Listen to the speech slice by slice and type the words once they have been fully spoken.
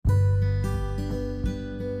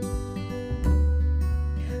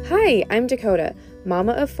Hi, I'm Dakota,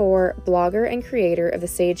 mama of four, blogger and creator of the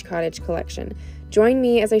Sage Cottage collection. Join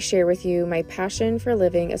me as I share with you my passion for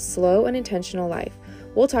living a slow and intentional life.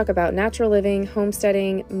 We'll talk about natural living,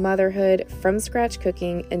 homesteading, motherhood, from scratch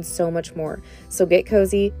cooking, and so much more. So get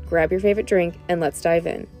cozy, grab your favorite drink, and let's dive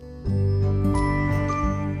in.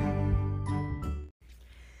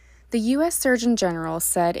 The U.S. Surgeon General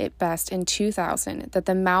said it best in 2000 that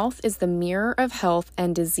the mouth is the mirror of health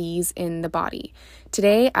and disease in the body.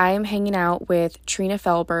 Today, I am hanging out with Trina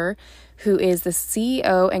Felber, who is the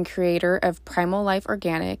CEO and creator of Primal Life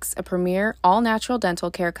Organics, a premier all-natural dental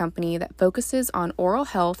care company that focuses on oral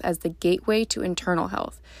health as the gateway to internal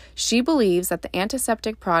health. She believes that the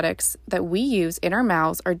antiseptic products that we use in our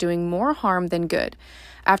mouths are doing more harm than good.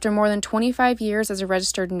 After more than 25 years as a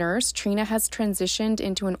registered nurse, Trina has transitioned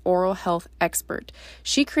into an oral health expert.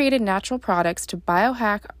 She created natural products to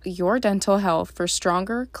biohack your dental health for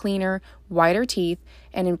stronger, cleaner, whiter teeth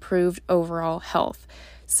and improved overall health.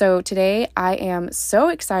 So today I am so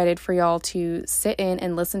excited for y'all to sit in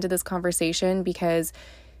and listen to this conversation because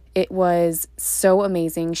it was so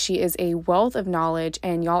amazing. She is a wealth of knowledge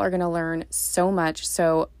and y'all are going to learn so much.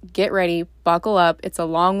 So get ready, buckle up. It's a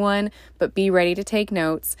long one, but be ready to take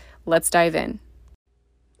notes. Let's dive in.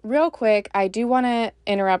 Real quick, I do want to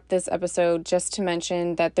interrupt this episode just to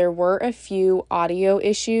mention that there were a few audio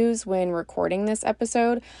issues when recording this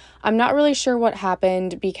episode. I'm not really sure what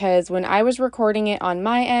happened because when I was recording it on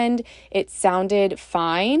my end, it sounded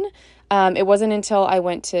fine. It wasn't until I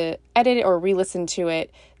went to edit it or re-listen to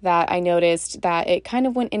it that I noticed that it kind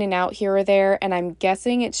of went in and out here or there, and I'm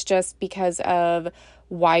guessing it's just because of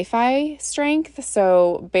Wi-Fi strength.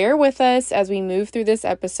 So bear with us as we move through this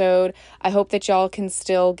episode. I hope that y'all can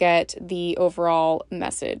still get the overall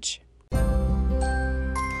message.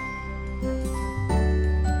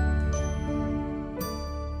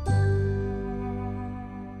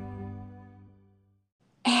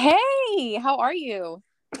 Hey, how are you?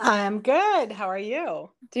 I'm good. How are you?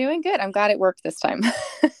 Doing good. I'm glad it worked this time.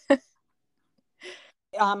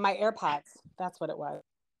 My AirPods. That's what it was.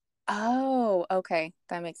 Oh, okay.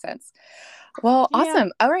 That makes sense. Well, Yeah.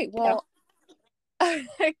 awesome. All right. Well,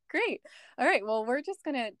 great. All right. Well, we're just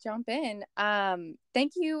going to jump in.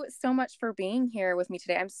 Thank you so much for being here with me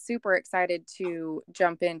today. I'm super excited to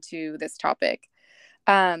jump into this topic.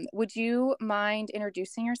 Would you mind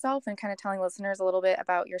introducing yourself and kind of telling listeners a little bit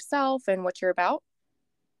about yourself and what you're about?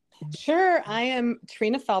 Sure. I am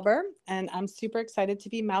Trina Felber, and I'm super excited to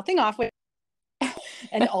be mouthing off with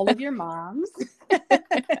and all of your moms.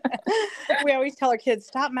 We always tell our kids,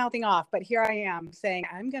 stop mouthing off. But here I am saying,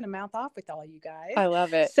 I'm going to mouth off with all you guys. I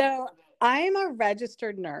love it. So I'm a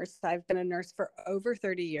registered nurse. I've been a nurse for over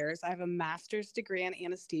 30 years. I have a master's degree in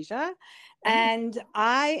anesthesia. And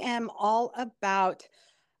I am all about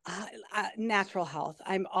natural health.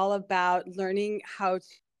 I'm all about learning how to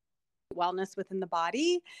wellness within the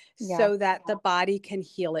body so that the body can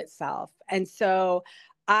heal itself. And so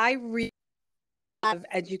I really love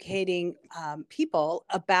educating people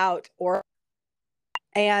about oral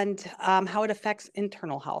and how it affects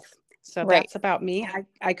internal health. So that's about me.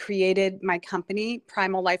 I created my company,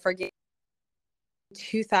 Primal Life Organics,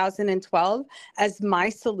 2012 as my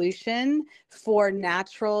solution for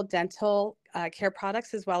natural dental care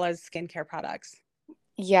products as well as skincare products.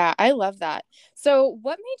 Yeah, I love that. So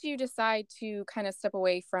what made you decide to kind of step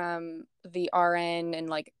away from the RN and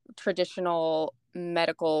like traditional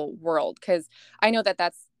medical world? Because I know that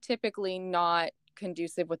that's typically not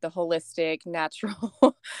conducive with the holistic,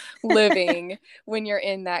 natural living when you're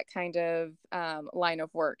in that kind of line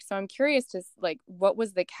of work. So I'm curious to like, what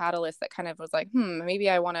was the catalyst that kind of was like,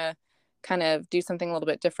 maybe I want to kind of do something a little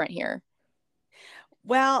bit different here?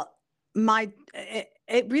 Well,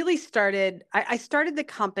 it really started, I started the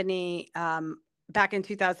company back in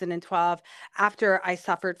 2012 after I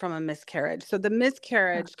suffered from a miscarriage. So the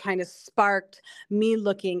miscarriage kind of sparked me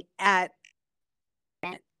looking at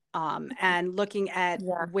and looking at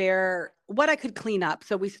what I could clean up.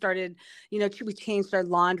 So we started, we changed our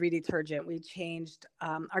laundry detergent. We changed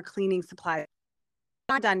our cleaning supplies. It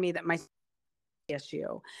dawned on me that my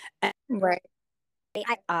issue. And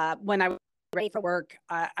when I was ready for work,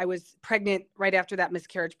 I was pregnant right after that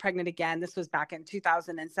miscarriage, pregnant again. This was back in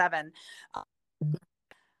 2007.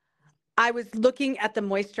 I was looking at the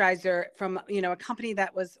moisturizer from, a company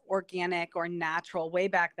that was organic or natural way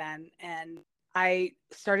back then. And I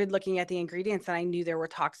started looking at the ingredients and I knew there were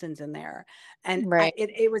toxins in there. And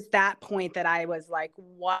it was that point that I was like,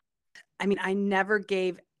 what? I mean, I never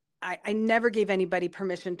gave anybody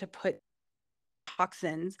permission to put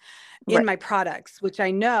toxins in my products, which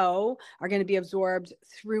I know are going to be absorbed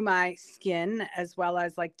through my skin as well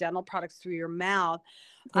as like dental products through your mouth.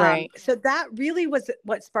 Right. So that really was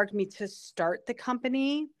what sparked me to start the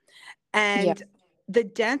company. Yeah. And the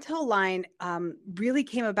dental line really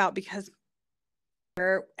came about because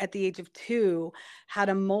at the age of 2 had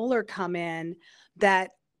a molar come in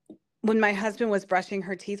that when my husband was brushing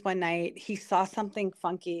her teeth one night, he saw something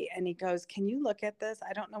funky and he goes, "Can you look at this?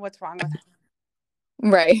 I don't know what's wrong with her."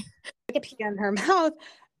 Right. In her mouth,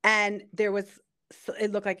 and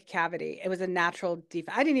it looked like a cavity. It was a natural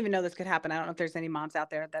defect. I didn't even know this could happen. I don't know if there's any moms out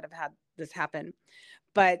there that have had this happen,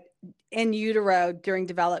 but in utero during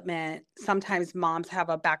development, sometimes moms have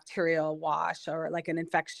a bacterial wash or like an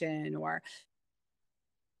infection or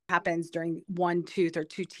happens during one tooth or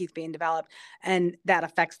two teeth being developed, and that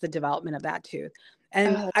affects the development of that tooth. Oh,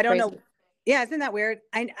 And that's I don't crazy. know. Yeah, isn't that weird?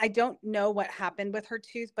 I don't know what happened with her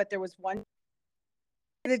tooth, but there was one,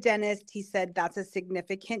 the dentist, he said that's a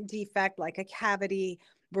significant defect, like a cavity.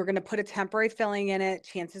 We're going to put a temporary filling in it.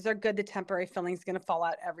 Chances are good the temporary filling is going to fall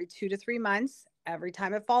out every 2 to 3 months. Every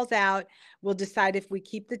time it falls out, we'll decide if we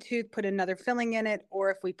keep the tooth, put another filling in it, or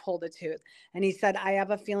if we pull the tooth. And he said, I have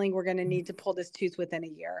a feeling we're going to need to pull this tooth within a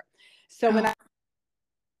year. So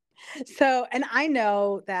Oh. and I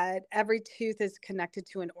know that every tooth is connected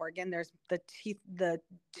to an organ. There's the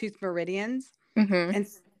tooth meridians. Mm-hmm. And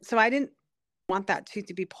so I didn't want that tooth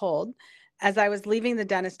to be pulled. As I was leaving the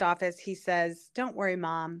dentist office, he says, "Don't worry,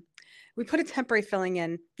 Mom. We put a temporary filling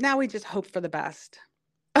in. Now we just hope for the best."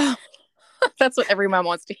 Oh, that's what every mom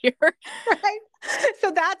wants to hear. Right? So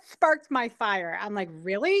that sparked my fire. I'm like,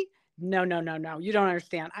 really? No, no, no, no. You don't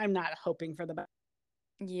understand. I'm not hoping for the best.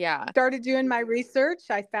 Yeah. Started doing my research.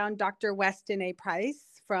 I found Dr. Weston A. Price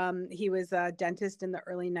he was a dentist in the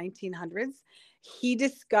early 1900s. He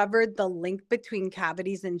discovered the link between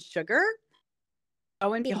cavities and sugar.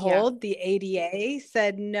 Lo and Yeah. behold, the ADA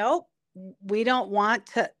said, nope, we don't want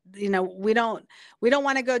to, we don't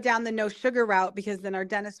want to go down the no sugar route because then our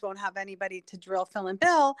dentist won't have anybody to drill, fill, and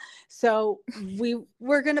bill. So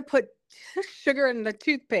we're going to put sugar in the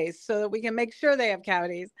toothpaste so that we can make sure they have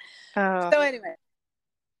cavities. Oh. So anyway,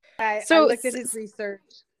 I So looked at his research.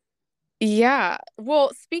 yeah.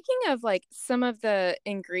 Well, speaking of like some of the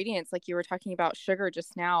ingredients, like you were talking about sugar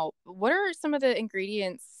just now, what are some of the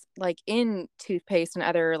ingredients like in toothpaste and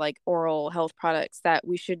other like oral health products that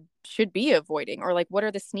we should be avoiding? Or like what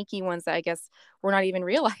are the sneaky ones that I guess we're not even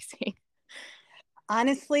realizing?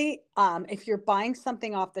 Honestly, if you're buying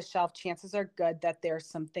something off the shelf, chances are good that there's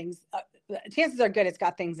some things, chances are good it's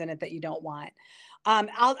got things in it that you don't want.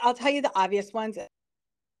 I'll tell you the obvious ones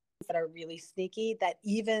that are really sneaky that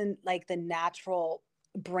even like the natural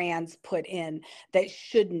brands put in that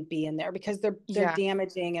shouldn't be in there because they're Yeah.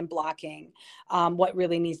 damaging and blocking what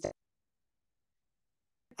really needs to.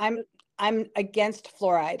 I'm against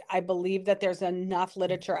fluoride. I believe that there's enough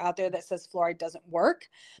literature out there that says fluoride doesn't work.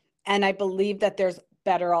 And I believe that there's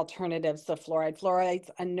better alternatives to fluoride.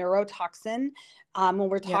 Fluoride's a neurotoxin. When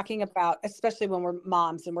we're Yeah. talking about, especially when we're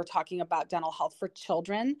moms and we're talking about dental health for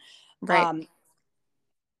children, Right.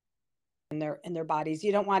 in their bodies.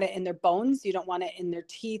 You don't want it in their bones. You don't want it in their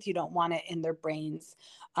teeth. You don't want it in their brains.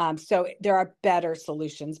 So there are better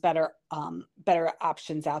solutions, better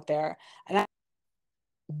options out there.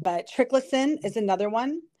 But triclosan is another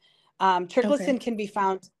one. Okay. Triclosan can be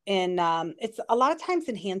found in it's a lot of times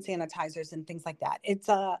in hand sanitizers and things like that. It's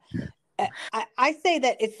I say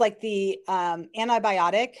that it's like the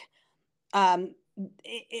antibiotic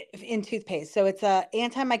in toothpaste. So it's a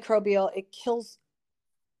antimicrobial. It kills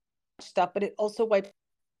stuff, but it also wipes.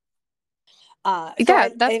 Yeah,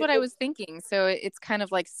 that's what I was thinking. So it's kind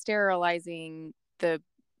of like sterilizing the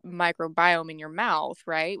microbiome in your mouth,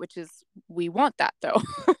 right? Which is we want that though.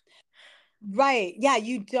 right. Yeah,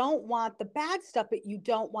 you don't want the bad stuff, but you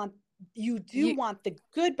do You want the good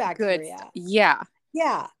good bacteria. yeah.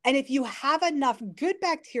 Yeah. And if you have enough good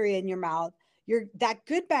bacteria in your mouth, that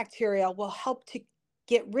good bacteria will help to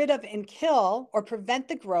get rid of and kill or prevent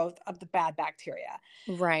the growth of the bad bacteria.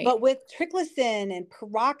 Right. But with triclosan and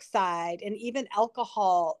peroxide and even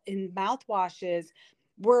alcohol in mouthwashes,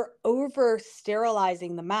 we're over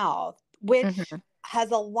sterilizing the mouth, which Hmm.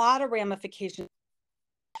 has a lot of ramifications,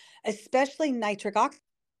 especially nitric oxide.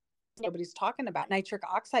 Nobody's talking about nitric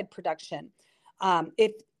oxide production.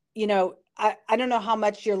 If I don't know how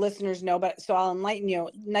much your listeners know, but so I'll enlighten you.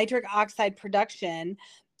 Nitric oxide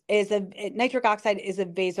is a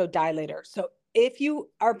vasodilator. So if you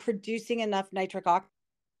are producing enough nitric oxide,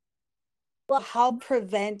 it will help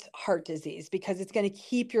prevent heart disease because it's going to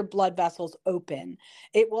keep your blood vessels open.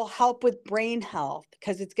 It will help with brain health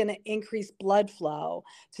because it's going to increase blood flow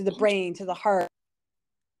to the brain, to the heart.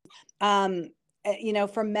 For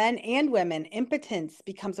men and women, impotence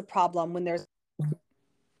becomes a problem when there's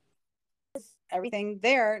everything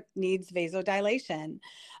there needs vasodilation.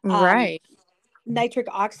 Um, Right. Nitric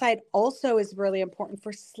oxide also is really important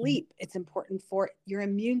for sleep. It's important for your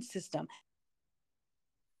immune system.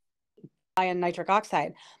 And nitric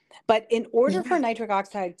oxide. But in order for Yeah. nitric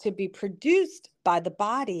oxide to be produced by the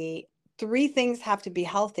body, three things have to be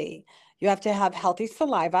healthy. You have to have healthy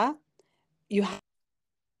saliva, you have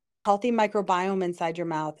healthy microbiome inside your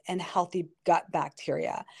mouth, and healthy gut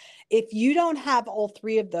bacteria. If you don't have all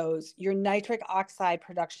three of those, your nitric oxide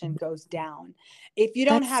production goes down. If you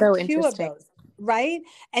don't That's have so two of interesting. those, right?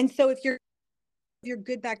 And so if you're your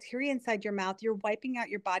good bacteria inside your mouth, you're wiping out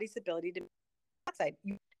your body's ability to oxide.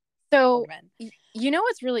 So, Children. you know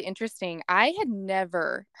what's really interesting? I had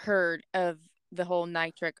never heard of the whole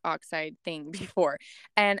nitric oxide thing before.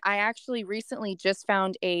 And I actually recently just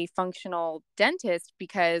found a functional dentist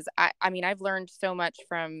because I mean, I've learned so much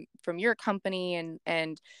from your company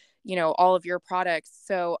and all of your products.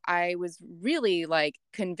 So I was really like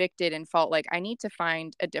convicted and felt like I need to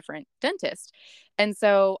find a different dentist. And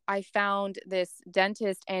so I found this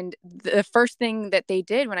dentist, and the first thing that they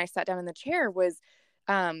did when I sat down in the chair was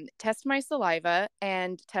test my saliva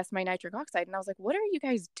and test my nitric oxide. And I was like, what are you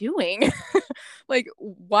guys doing? Like,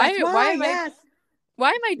 That's why why, am I yes.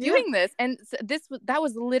 Yeah. doing this? And that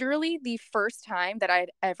was literally the first time that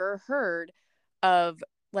I'd ever heard of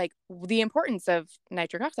like the importance of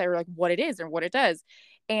nitric oxide, or like what it is or what it does.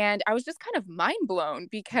 And I was just kind of mind blown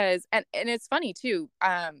because, and it's funny too.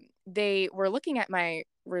 They were looking at my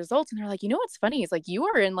results and they're like, what's funny is like you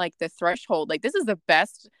are in like the threshold. Like this is the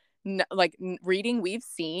best reading we've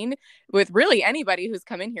seen with really anybody who's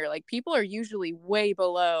come in here. Like people are usually way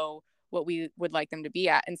below what we would like them to be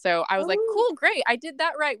at. And so I was like, Oh. cool, great. I did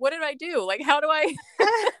that right. What did I do? Like, how do I,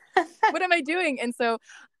 what am I doing? And so,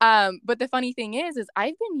 but the funny thing is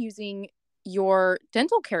I've been using your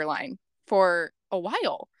dental care line for a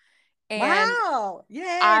while. And Wow.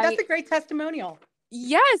 Yay. I, That's a great testimonial.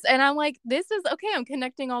 yes. And I'm like, this is okay. I'm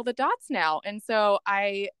connecting all the dots now. And so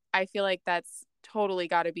I feel like that's totally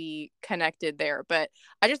got to be connected there. But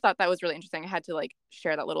I just thought that was really interesting. I had to like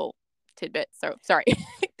share that little tidbit. So sorry.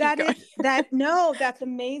 Keep That going. is that no, that's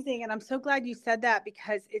amazing. And I'm so glad you said that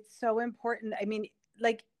because it's so important. I mean,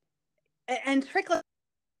 like, and trickle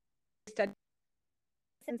study,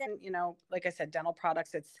 like I said, dental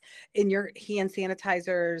products, it's in your hand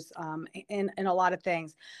sanitizers, in a lot of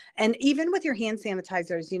things. And even with your hand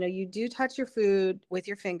sanitizers, you do touch your food with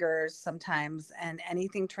your fingers sometimes and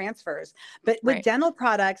anything transfers. But with Right. dental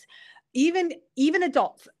products, even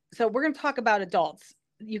adults, so we're going to talk about adults.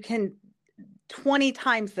 You can 20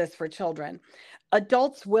 times this for children.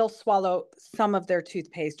 Adults will swallow some of their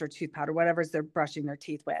toothpaste or tooth powder, whatever they're brushing their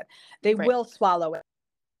teeth with. They Right. will swallow it.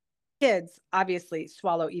 Kids obviously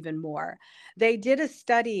swallow even more. They did a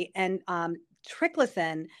study, and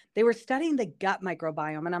triclosan, they were studying the gut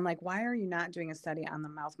microbiome. And I'm like, why are you not doing a study on the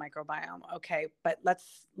mouth microbiome? Okay, but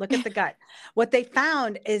let's look at the gut. What they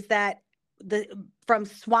found is that from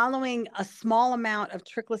swallowing a small amount of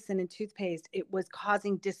triclosan in toothpaste, it was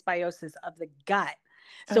causing dysbiosis of the gut.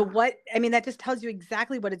 So Oh, what, I mean, that just tells you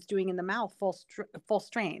exactly what it's doing in the mouth, full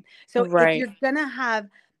strain. So if right. you're gonna have,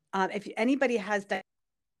 if anybody has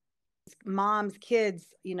moms, kids,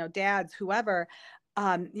 dads, whoever,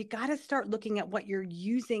 you got to start looking at what you're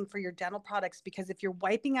using for your dental products, because if you're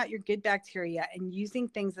wiping out your good bacteria and using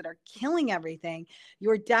things that are killing everything,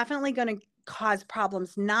 you're definitely going to cause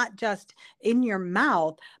problems, not just in your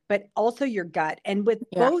mouth, but also your gut. And with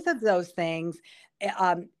Yeah. both of those things,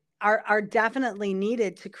 are definitely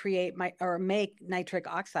needed to create or make nitric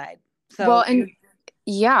oxide. Well, So and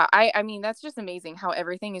yeah, I mean that's just amazing how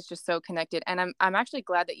everything is just so connected. And I'm actually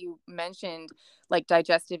glad that you mentioned like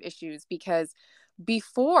digestive issues, because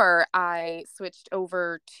before I switched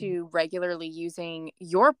over to regularly using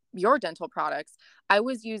your dental products, I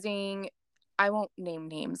was using, I won't name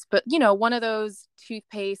names, but one of those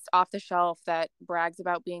toothpaste off the shelf that brags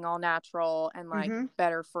about being all natural and like mhm.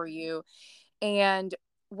 better for you. And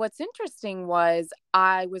what's interesting was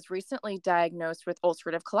I was recently diagnosed with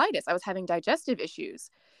ulcerative colitis. I was having digestive issues.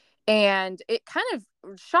 And it kind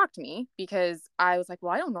of shocked me because I was like,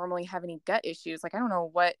 well, I don't normally have any gut issues. Like, I don't know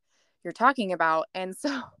what you're talking about. And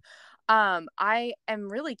so I am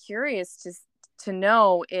really curious to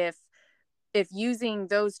know if using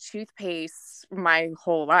those toothpastes my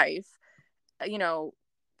whole life, you know,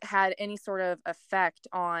 had any sort of effect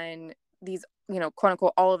on these, quote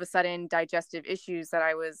unquote, all of a sudden digestive issues that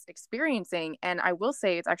I was experiencing. And I will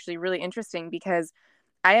say it's actually really interesting because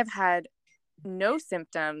I have had no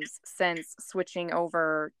symptoms since switching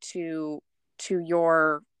over to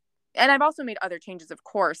your and I've also made other changes, of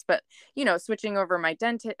course, but, switching over my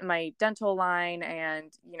dental line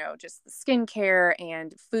and, just the skincare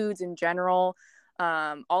and foods in general,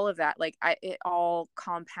 all of that, like it all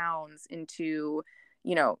compounds into,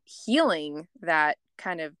 healing that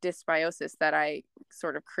kind of dysbiosis that I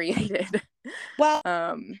sort of created. Well,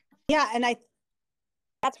 um, yeah. And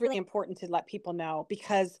that's really important to let people know,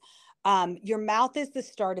 because your mouth is the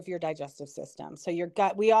start of your digestive system. So your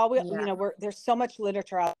gut, we always, yeah, there's so much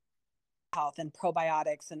literature out health and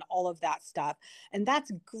probiotics and all of that stuff. And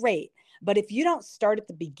that's great. But if you don't start at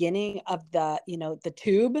the beginning of the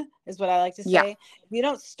tube is what I like to yeah, say. If you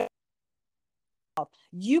don't start,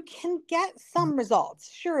 you can get some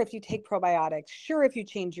results. Sure, if you take probiotics, sure, if you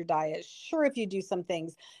change your diet, sure, if you do some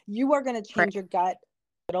things, you are going to right, change your gut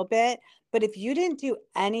a little bit. But if you didn't do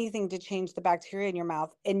anything to change the bacteria in your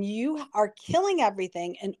mouth and you are killing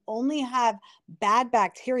everything and only have bad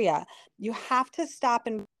bacteria, you have to stop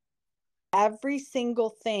and every single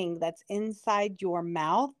thing that's inside your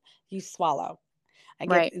mouth, you swallow. I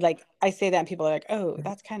get right. like, I say that and people are like, oh,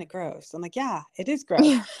 that's kind of gross. I'm like, yeah, it is gross.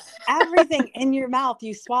 Yeah, Everything in your mouth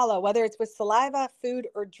you swallow, whether it's with saliva, food,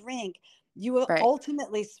 or drink, you will right,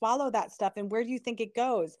 ultimately swallow that stuff. And where do you think it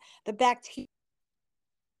goes? The bacteria,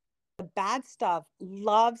 the bad stuff,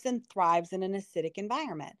 loves and thrives in an acidic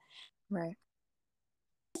environment. right,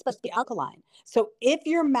 It's supposed to be alkaline. So if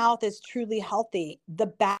your mouth is truly healthy, the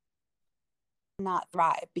bad not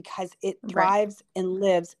thrive because it right, thrives and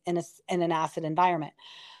lives in an acid environment.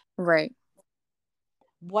 right.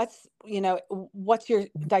 What's your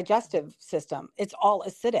digestive system? It's all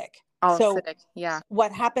acidic. All So acidic. Yeah,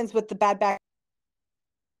 what happens with the bad bacteria?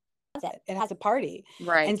 It has a party.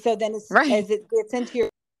 right, And so then right. as it gets into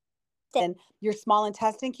your small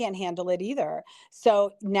intestine can't handle it either.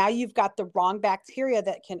 So now you've got the wrong bacteria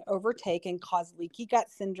that can overtake and cause leaky gut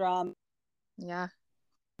syndrome, Yeah,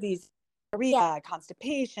 these diarrhea,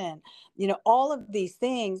 constipation, all of these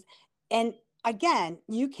things. And again,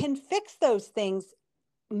 you can fix those things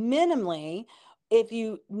minimally if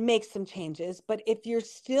you make some changes. But if you're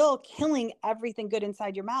still killing everything good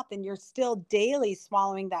inside your mouth and you're still daily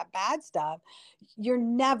swallowing that bad stuff, you're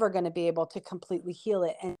never going to be able to completely heal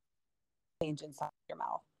it and change inside your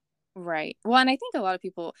mouth. right. Well, and I think a lot of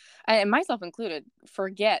people, and myself included,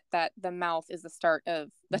 forget that the mouth is the start of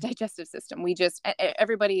the digestive system.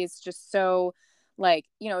 Everybody is just so like,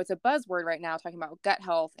 it's a buzzword right now talking about gut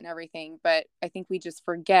health and everything, but I think we just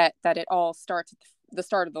forget that it all starts at the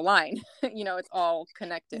start of the line. It's all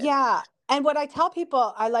connected. Yeah. And what I tell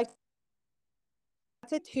people, I like,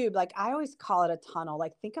 it's a tube. Like I always call it a tunnel.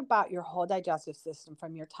 Like think about your whole digestive system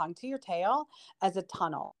from your tongue to your tail as a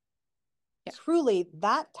tunnel. Yeah. Truly,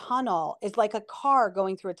 that tunnel is like a car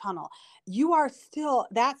going through a tunnel. You are still,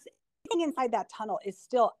 that's everything inside that tunnel is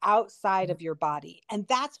still outside of your body. And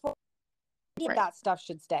that's where Right. that stuff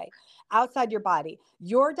should stay outside your body.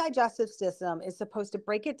 Your digestive system is supposed to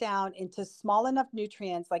break it down into small enough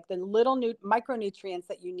nutrients, like the little micronutrients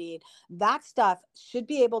that you need. That stuff should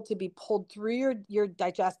be able to be pulled through your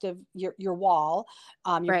digestive, your wall,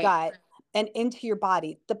 your Right. gut, and into your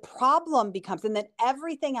body. The problem becomes, and then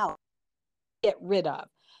everything else get rid of.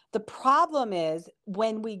 The problem is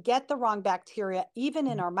when we get the wrong bacteria, even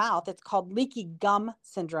in our mouth, it's called leaky gum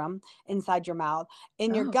syndrome inside your mouth,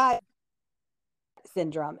 in your Oh, gut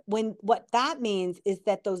syndrome. When what that means is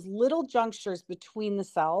that those little junctures between the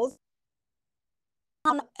cells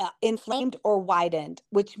inflamed or widened,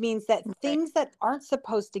 which means that right. things that aren't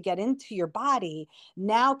supposed to get into your body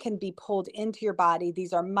now can be pulled into your body.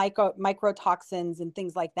 These are microtoxins and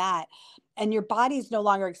things like that. And your body's no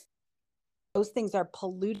longer, those things are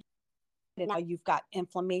polluted. Now you've got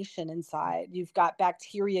inflammation inside, you've got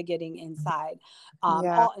bacteria getting inside,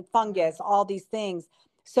 Yeah. all fungus, all these things.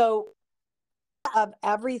 So of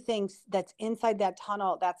everything that's inside that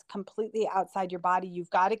tunnel that's completely outside your body, you've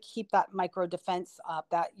got to keep that micro defense up,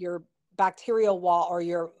 that your bacterial wall or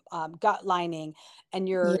your gut lining and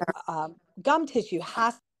your Yeah. gum tissue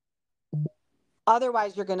has,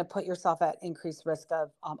 otherwise you're going to put yourself at increased risk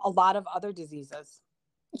of a lot of other diseases.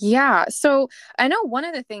 Yeah. So I know one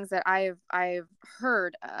of the things that I've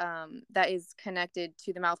heard that is connected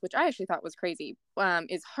to the mouth, which I actually thought was crazy,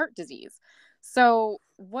 is heart disease. So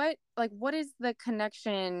what is the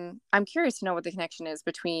connection? I'm curious to know what the connection is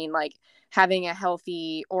between like having a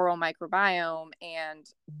healthy oral microbiome and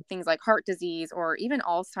things like heart disease or even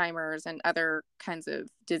Alzheimer's and other kinds of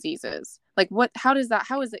diseases. Like how is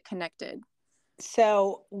it connected?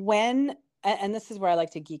 So and this is where I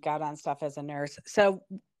like to geek out on stuff as a nurse. So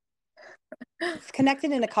it's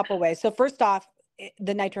connected in a couple ways. So first off,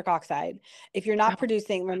 the nitric oxide. If you're not Oh,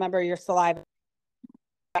 producing, remember your saliva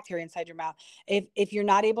bacteria inside your mouth. If you're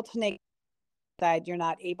not able to make side, you're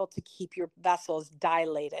not able to keep your vessels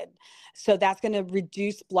dilated. So that's going to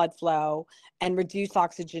reduce blood flow and reduce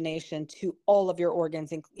oxygenation to all of your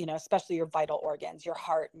organs, and, especially your vital organs, your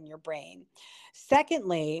heart and your brain.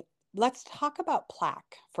 Secondly, let's talk about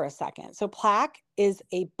plaque for a second. So plaque is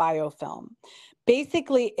a biofilm.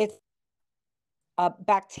 Basically, it's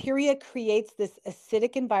bacteria creates this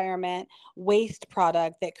acidic environment, waste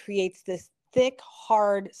product that creates this thick,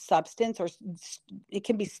 hard substance, or it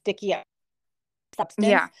can be sticky substance.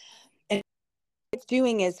 Yeah. And what it's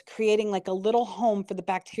doing is creating like a little home for the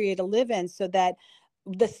bacteria to live in, so that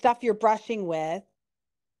the stuff you're brushing with,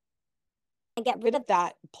 and get rid of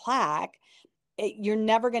that plaque, you're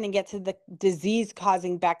never going to get to the disease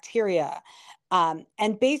causing bacteria.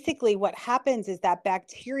 And basically what happens is that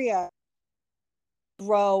bacteria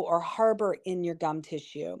grow or harbor in your gum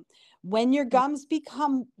tissue. When your gums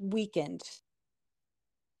become weakened,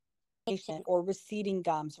 or receding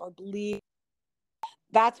gums, or bleed,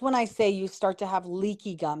 that's when I say you start to have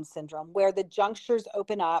leaky gum syndrome, where the junctures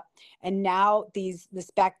open up, and now this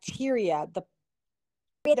bacteria, the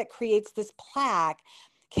that creates this plaque,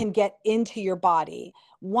 can get into your body.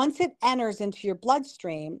 Once it enters into your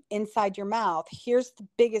bloodstream inside your mouth, here's the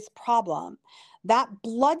biggest problem. That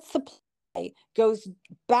blood supply goes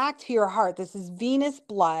back to your heart. This is venous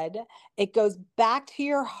blood. It goes back to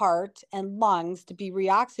your heart and lungs to be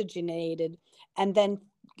reoxygenated, and then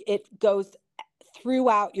it goes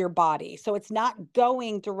throughout your body. So it's not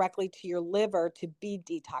going directly to your liver to be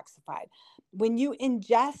detoxified. When you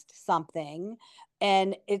ingest something,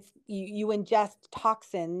 and you ingest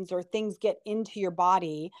toxins or things get into your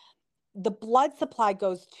body, the blood supply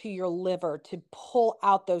goes to your liver to pull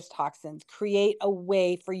out those toxins, create a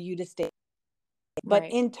way for you to stay. But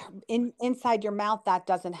Right. inside your mouth, that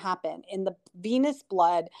doesn't happen. In the venous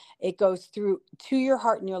blood, it goes through to your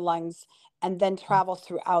heart and your lungs, and then travels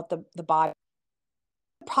throughout the body.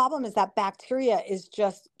 The problem is that bacteria is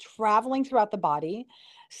just traveling throughout the body.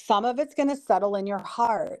 Some of it's going to settle in your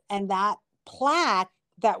heart, and that plaque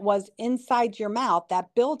that was inside your mouth, that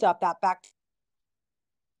buildup, that bacteria,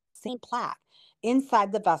 same plaque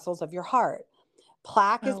inside the vessels of your heart.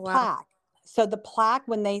 Plaque Oh, is wow. plaque. So the plaque,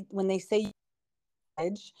 when they say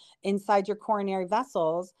inside your coronary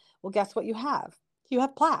vessels, well, guess what you have? You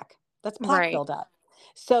have plaque. That's plaque Right. buildup.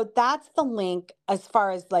 So that's the link as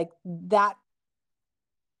far as like that.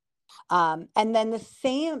 And then the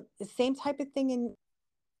same type of thing in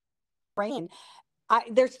brain.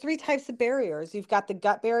 There's three types of barriers. You've got the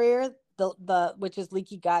gut barrier, the which is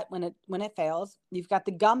leaky gut when it fails. You've got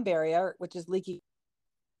the gum barrier, which is leaky,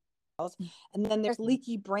 and then there's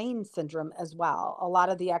leaky brain syndrome as well. A lot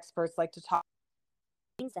of the experts like to talk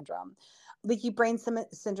brain syndrome. Leaky brain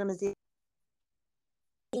syndrome is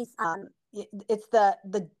it's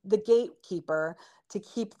the gatekeeper to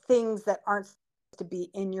keep things that aren't supposed to be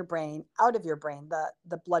in your brain out of your brain,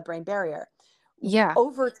 the blood brain barrier. Yeah.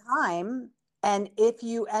 Over time, and if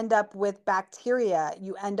you end up with bacteria,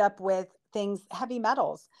 you end up with things, heavy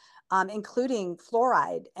metals, including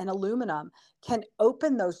fluoride and aluminum, can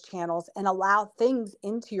open those channels and allow things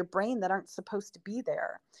into your brain that aren't supposed to be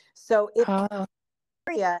there. So if Oh,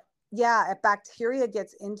 if bacteria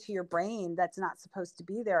gets into your brain that's not supposed to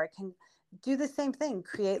be there, it can do the same thing,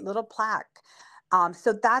 create little plaque.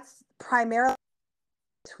 So that's primarily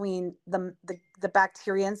between the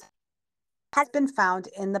bacteria, has been found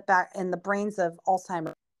in the brains of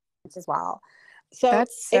Alzheimer's as well. So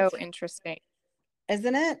that's so it's, interesting.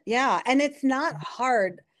 isn't it? Yeah. And it's not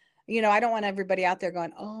hard. I don't want everybody out there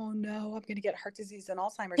going, oh no, I'm going to get heart disease and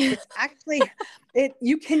Alzheimer's. It's actually,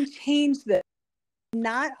 you can change this.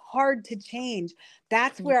 Not hard to change.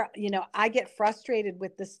 That's where, I get frustrated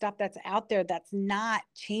with the stuff that's out there that's not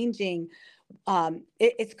changing.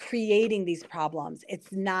 It's creating these problems. It's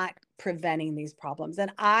not preventing these problems. And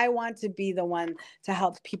I want to be the one to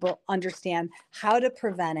help people understand how to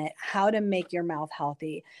prevent it, how to make your mouth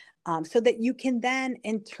healthy, so that you can then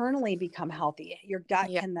internally become healthy. Your gut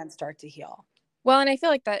Yeah. can then start to heal. Well, and I feel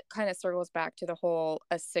like that kind of circles back to the whole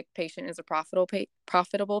a sick patient is a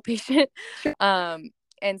profitable patient. Sure. Um,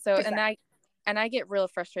 and so Percent. I get real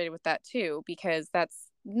frustrated with that too, because that's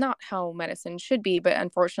not how medicine should be, but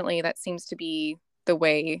unfortunately that seems to be the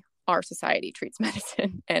way our society treats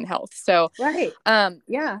medicine and health. So Right. um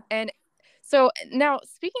Yeah. and so now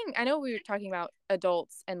speaking, I know we were talking about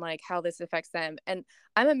adults and like how this affects them, and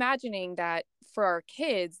I'm imagining that for our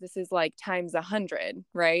kids this is like times 100,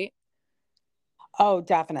 right? Oh,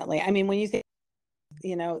 definitely. I mean, when you say,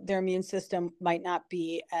 their immune system might not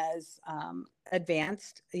be as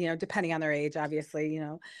advanced, depending on their age, obviously,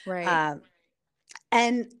 Right. um,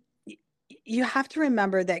 and you have to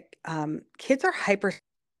remember that kids are hyper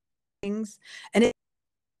things, and it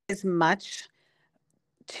is much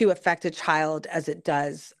to affect a child as it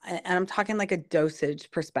does. And I'm talking like a dosage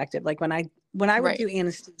perspective. Like when I would Right. do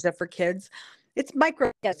anesthesia for kids, it's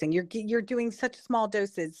micro dosing. You're doing such small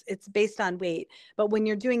doses. It's based on weight. But when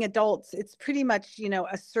you're doing adults, it's pretty much,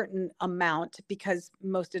 a certain amount, because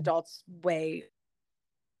most adults weigh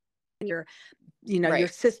your your Right.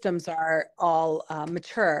 systems are all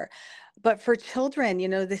mature. But for children,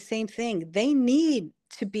 the same thing. They need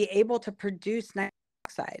to be able to produce nitric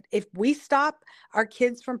oxide. If we stop our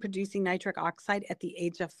kids from producing nitric oxide at the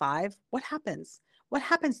age of 5, what happens? What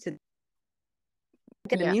happens to them?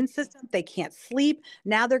 Get Yeah. immune system? They can't sleep.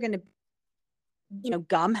 Now they're going to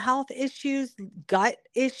gum health issues, gut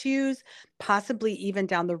issues, possibly even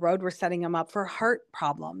down the road, we're setting them up for heart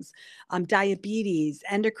problems, diabetes,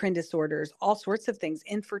 endocrine disorders, all sorts of things,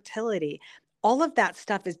 infertility. All of that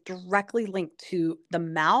stuff is directly linked to the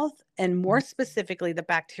mouth, and more specifically, the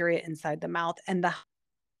bacteria inside the mouth and the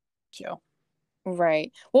tissue.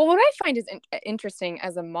 Right. Well, what I find is interesting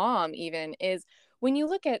as a mom, even, is when you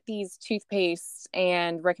look at these toothpastes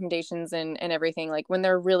and recommendations and everything, like when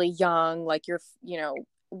they're really young, like you're,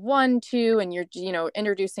 1, 2, and you're,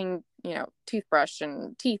 introducing, toothbrush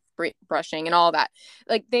and teeth brushing and all that.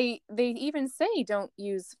 Like they even say don't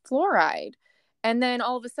use fluoride. And then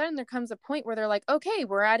all of a sudden there comes a point where they're like, okay,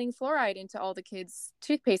 we're adding fluoride into all the kids'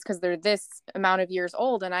 toothpaste because they're this amount of years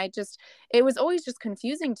old. And it was always just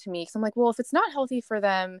confusing to me because I'm like, well, if it's not healthy for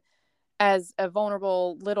them as a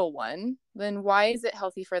vulnerable little one, then why is it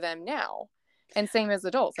healthy for them now? And same as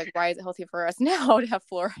adults, like why is it healthy for us now to have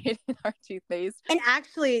fluoride in our toothpaste? And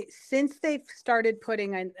actually, since they've started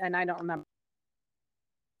putting, and I don't remember,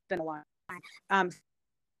 it's been a long time,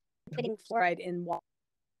 putting fluoride in water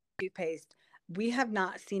toothpaste, we have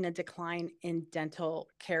not seen a decline in dental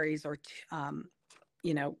caries or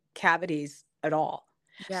cavities at all.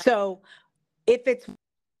 Yeah. So if it's,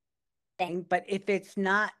 but if it's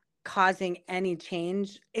not causing any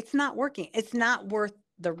change, it's not working. It's not worth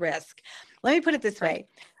the risk. Let me put it this Right. way.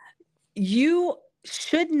 You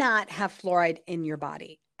should not have fluoride in your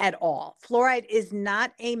body at all. Fluoride is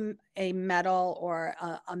not a metal or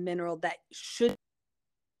a mineral that should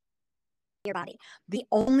your body. The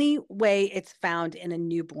only way it's found in a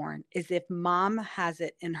newborn is if mom has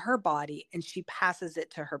it in her body and she passes it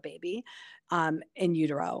to her baby in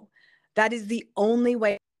utero. That is the only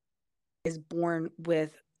way is born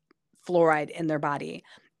with fluoride in their body.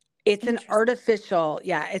 It's an Interesting. artificial,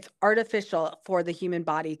 yeah, it's artificial for the human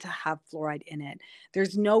body to have fluoride in it.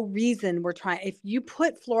 There's no reason we're trying. If you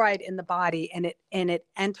put fluoride in the body and it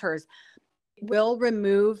enters, it will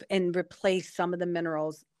remove and replace some of the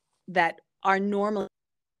minerals that are normally.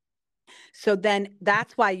 So then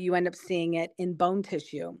that's why you end up seeing it in bone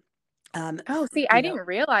tissue. Oh, see, I didn't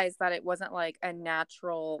realize that it wasn't like a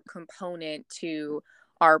natural component to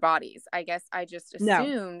our bodies. I guess I just No.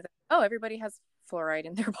 assumed, oh, everybody has fluoride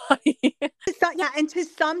in their body. So, yeah, and to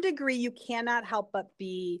some degree, you cannot help but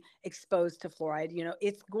be exposed to fluoride.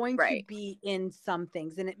 It's going to Right. be in some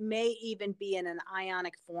things, and it may even be in an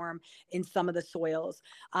ionic form in some of the soils.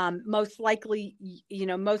 Most likely,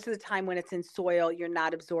 most of the time when it's in soil, you're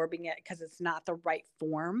not absorbing it because it's not the right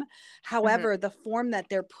form. Hmm. However, the form that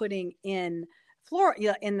they're putting in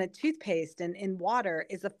in the toothpaste and in water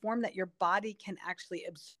is a form that your body can actually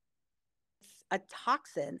absorb. It's a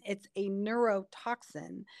toxin. It's a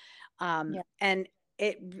neurotoxin, Yeah. and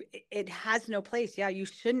it has no place. Yeah, you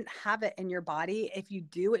shouldn't have it in your body. If you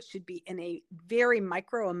do, it should be in a very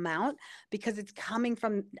micro amount because it's coming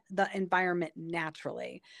from the environment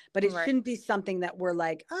naturally. But it Right. shouldn't be something that we're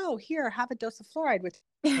like, oh, here, have a dose of fluoride with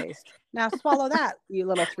paste. Now swallow that, you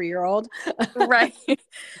little 3-year-old. Right.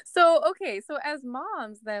 So, okay, so as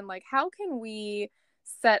moms then, like, how can we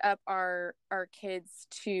set up our kids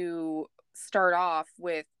to start off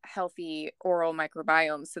with healthy oral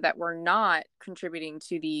microbiomes so that we're not contributing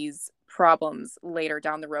to these problems later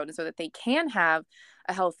down the road, and so that they can have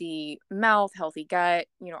a healthy mouth, healthy gut,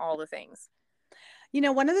 all the things.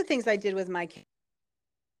 One of the things I did with my kids,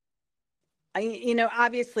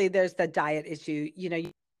 obviously there's the diet issue.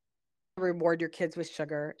 You reward your kids with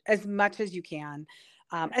sugar as much as you can,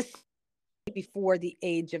 as before the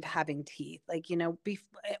age of having teeth, like,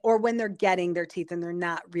 or when they're getting their teeth and they're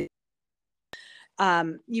not really,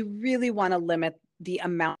 you really want to limit the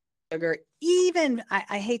amount of sugar. Even,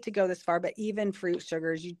 I hate to go this far, but even fruit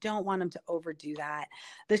sugars, you don't want them to overdo that.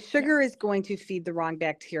 The Yeah. sugar is going to feed the wrong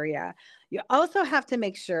bacteria. You also have to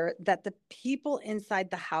make sure that the people inside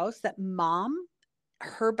the house, that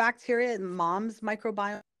her bacteria, mom's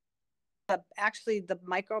microbiome, actually the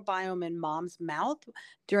microbiome in mom's mouth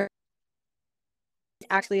during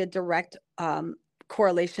actually a direct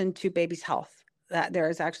correlation to baby's health. That there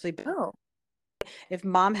is actually, Oh, if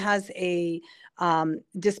mom has a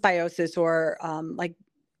dysbiosis or like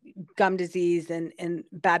gum disease and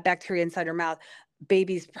bad bacteria inside her mouth,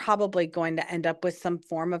 baby's probably going to end up with some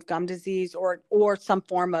form of gum disease or some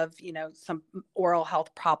form of, some oral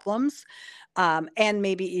health problems, and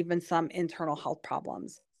maybe even some internal health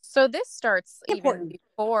problems. so this starts even Important.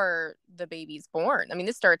 before the baby's born. I mean,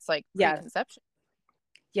 this starts like Yes. preconception.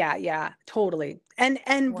 Yeah, yeah, totally. And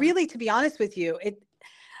Wow. really, to be honest with you, it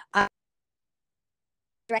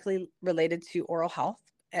directly related to oral health,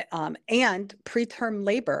 and preterm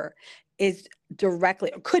labor is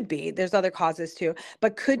directly, could be, there's other causes too,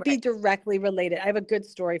 but could be Right. directly related. I have a good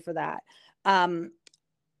story for that. um,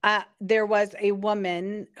 there was a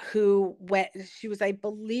woman who she was, I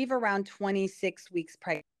believe, around 26 weeks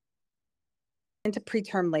pregnant into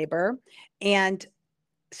preterm labor. And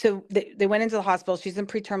so they went into the hospital. She's in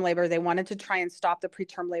preterm labor. They wanted to try and stop the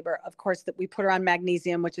preterm labor. Of course, that we put her on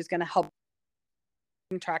magnesium, which is going to help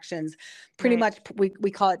contractions. Pretty Right. much,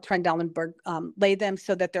 we call it Trendelenburg. Lay them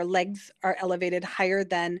so that their legs are elevated higher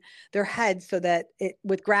than their head, so that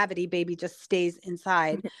with gravity, baby just stays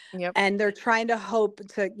inside. Yep. And they're trying to hope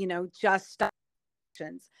to, just stop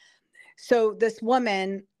contractions. So this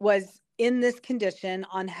woman was in this condition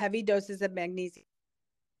on heavy doses of magnesium.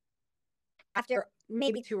 After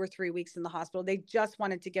maybe 2 or 3 weeks in the hospital, they just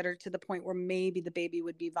wanted to get her to the point where maybe the baby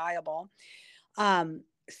would be viable.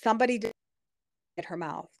 Somebody did at her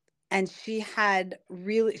mouth, and she had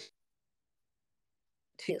really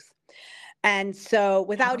tooth. And so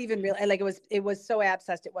without even real, like, it was so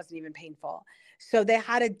abscessed, it wasn't even painful. So they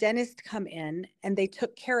had a dentist come in and they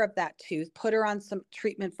took care of that tooth, put her on some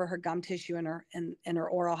treatment for her gum tissue and her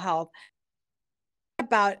oral health.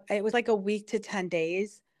 It was like a week to 10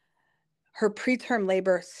 days. Her preterm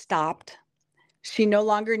labor stopped. She no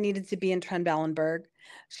longer needed to be in Trendelenburg.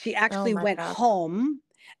 She Oh actually my went gosh. home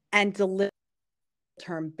and delivered a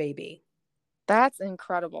term baby. That's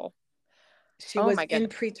incredible. She Oh was my in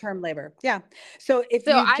goodness. preterm labor. Yeah. So if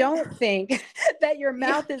So you don't think that your yeah,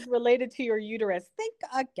 mouth is related to your uterus, think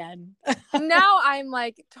again. now I'm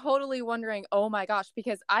like totally wondering, oh my gosh,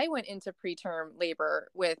 because I went into preterm labor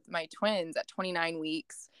with my twins at 29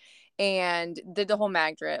 weeks and did the whole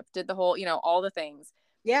mag drip, did the whole, all the things.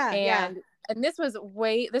 Yeah, yeah. And this was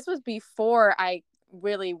before I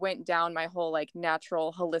really went down my whole like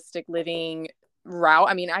natural holistic living route.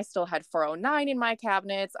 I mean, I still had 409 in my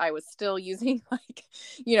cabinets. I was still using like,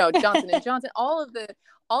 Johnson and Johnson, all of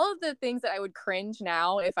the things that I would cringe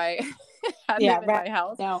now if I had Yeah, them in right. my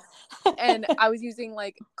house. No. And I was using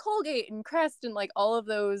like Colgate and Crest and like all of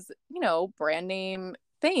those, brand name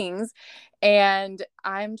things. And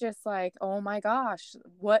I'm just like, oh my gosh,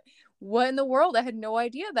 what in the world? I had no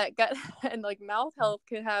idea that gut and like mouth health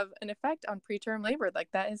could have an effect on preterm labor. Like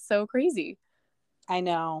that is so crazy. I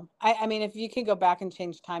know. I mean, if you could go back and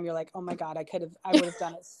change time, you're like, oh my God, I would have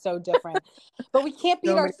done it so different. But we can't beat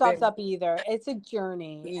So many ourselves things. up either. It's a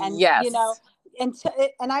journey. And, Yes. and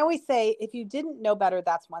I always say, if you didn't know better,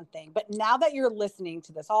 that's one thing. But now that you're listening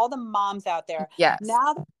to this, all the moms out there, Yes.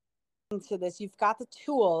 now that you're listening to this, you've got the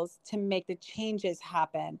tools to make the changes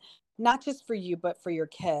happen, not just for you, but for your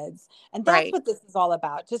kids. And that's Right. what this is all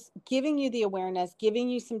about. Just giving you the awareness, giving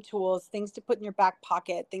you some tools, things to put in your back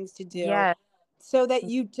pocket, things to do, Yes. so that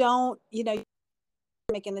you don't,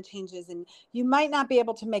 making the changes, and you might not be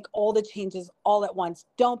able to make all the changes all at once.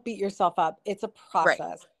 Don't beat yourself up. It's a Right.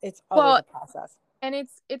 process. It's always Well, a process. and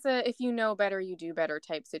it's a if you know better, you do better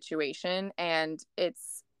type situation, and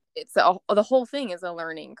the whole thing is a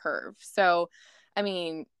learning curve. So, I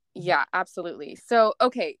mean, yeah, absolutely. So,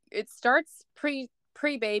 okay, it starts pre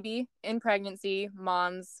baby in pregnancy.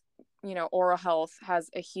 Mom's, oral health has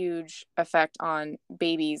a huge effect on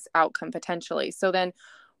baby's outcome potentially. So then,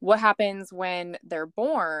 what happens when they're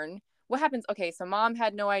born? What happens? Okay, so mom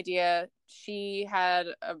had no idea. She had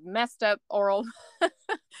a messed up oral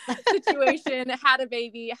situation, had a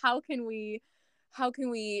baby. How can we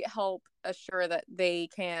help assure that they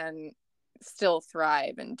can still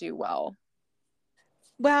thrive and do well?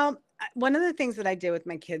 Well, one of the things that I did with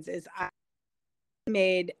my kids is I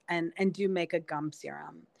made and do make a gum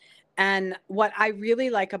serum. And what I really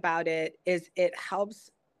like about it is it helps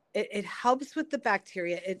with the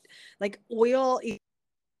bacteria. It, like, oil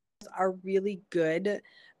are really good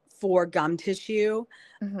for gum tissue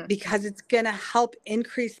Mm-hmm. because it's going to help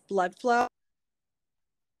increase blood flow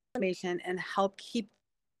and help keep.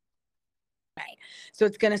 So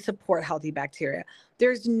it's going to support healthy bacteria.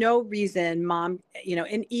 There's no reason mom,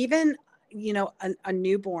 and even, a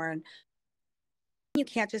newborn you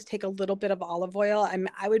can't just take a little bit of olive oil.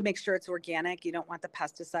 I would make sure it's organic. You don't want the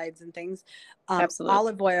pesticides and things. Absolutely.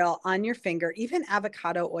 Olive oil on your finger, even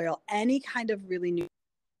avocado oil, any kind of really new,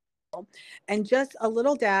 and just a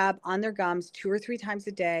little dab on their gums 2 or 3 times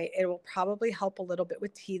a day. It will probably help a little bit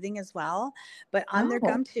with teething as well. But on their Oh,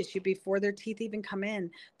 gum tissue before their teeth even come in,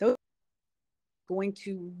 those are going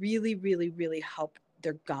to really, really, really help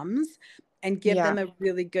their gums and give yeah. them a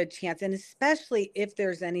really good chance. And especially if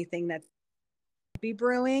there's anything that's be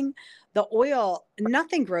brewing, the oil,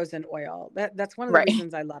 nothing grows in oil. That's one of the Right.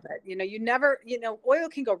 reasons I love it. You never, oil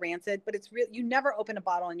can go rancid, but it's real. You never open a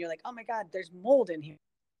bottle and you're like, oh my God, there's mold in here.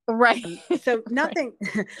 Right. So Right. nothing,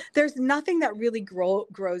 there's nothing that really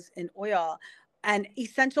grows in oil. And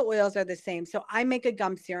essential oils are the same. So I make a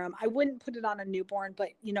gum serum. I wouldn't put it on a newborn, but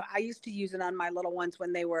I used to use it on my little ones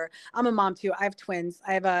when I'm a mom too. I have twins.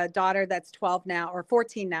 I have a daughter that's 12 now, or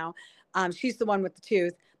 14 now. She's the one with the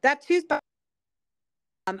tooth. That tooth,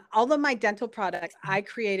 all of my dental products I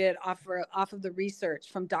created off of the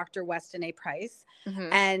research from Dr. Weston A. Price. Hmm.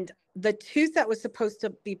 And the tooth that was supposed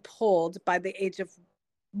to be pulled by the age of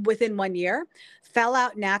within 1 year fell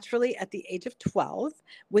out naturally at the age of 12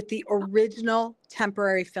 with the original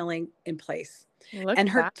temporary filling in place. Look And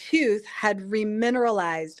at her that. tooth had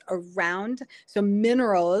remineralized around, so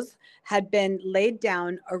minerals had been laid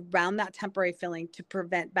down around that temporary filling to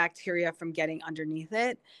prevent bacteria from getting underneath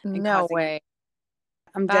it and No causing it. way.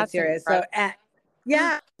 I'm dead That's serious. So, incredible.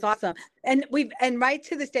 yeah, it's awesome. And right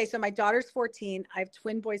to this day, so my daughter's 14. I have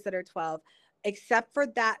twin boys that are 12. Except for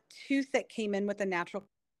that tooth that came in with a natural,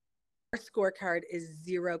 our scorecard is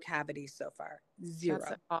zero cavities so far. That's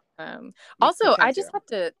Zero. awesome. We Also, I protect just zero. have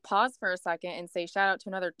to pause for a second and say shout out to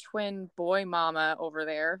another twin boy mama over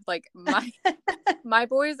there. Like my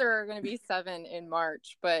boys are going to be 7 in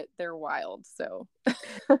March, but they're wild. So,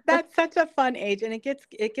 That's such a fun age, and it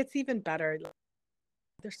gets even better.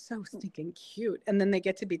 They're so stinking cute, and then they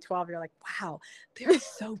get to be 12. You're like, wow, they're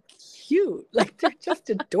so cute. Like they're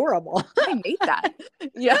just adorable. I made that.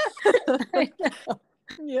 Yeah. I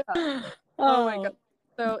Yeah. know. Oh my God. Oh,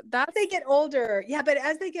 So that's they get older. Yeah, but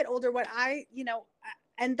as they get older,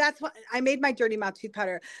 and that's what I made my dirty mouth tooth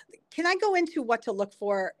powder. Can I go into what to look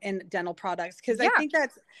for in dental products? Because I yeah, think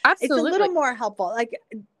it's a little absolutely. more helpful. Like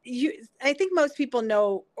I think most people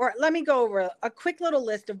know, or let me go over a quick little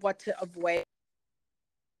list of what to avoid.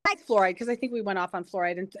 Besides fluoride, because I think we went off on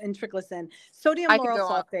fluoride and triclosan, sodium I could lauryl go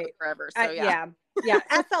on sulfate. forever. So yeah. Yeah, yeah,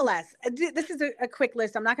 SLS. This is a quick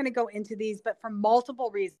list. I'm not going to go into these, but for multiple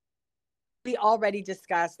reasons we already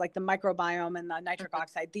discussed, like the microbiome and the nitric Mhm.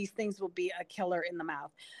 oxide. These things will be a killer in the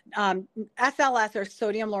mouth. SLS, or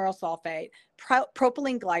sodium lauryl sulfate,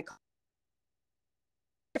 propylene glycol,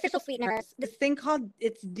 artificial sweeteners, this thing called,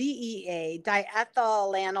 it's DEA,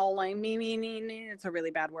 diethylamine. It's a really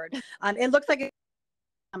bad word. It looks like a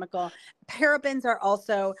chemical. Parabens are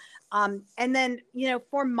also, and then,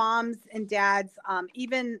 for moms and dads,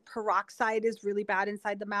 even peroxide is really bad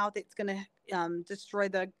inside the mouth. It's going to destroy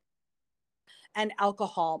and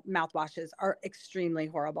alcohol mouthwashes are extremely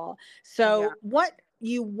horrible. Yeah. So what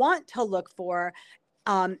you want to look for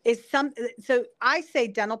so I say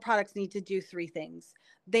dental products need to do 3 things.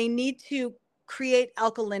 They need to create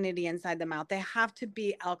alkalinity inside the mouth. They have to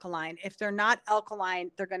be alkaline. If they're not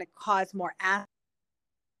alkaline, they're going to cause more acid.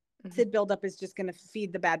 Mhm. Acid buildup is just going to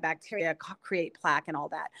feed the bad bacteria, create plaque and all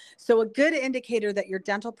that. So a good indicator that your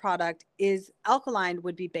dental product is alkaline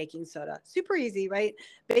would be baking soda. Super easy, right?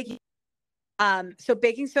 So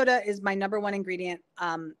baking soda is my number one ingredient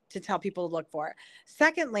to tell people to look for.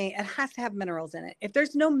 Secondly, it has to have minerals in it. If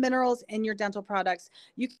there's no minerals in your dental products,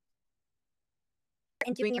 you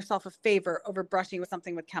can doing yourself a favor over brushing with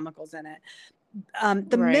something with chemicals in it.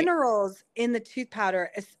 The Right. minerals in the tooth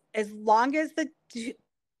powder, as long as the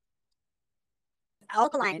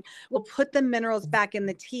alkaline, will put the minerals back in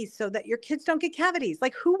the teeth so that your kids don't get cavities.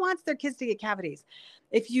 Like, who wants their kids to get cavities?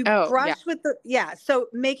 If you Oh, yeah. brush with so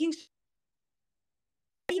making sure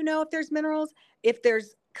if there's minerals, if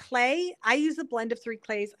there's clay, I use a blend of 3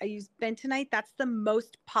 clays. I use bentonite. That's the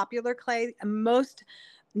most popular clay. Most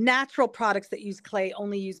natural products that use clay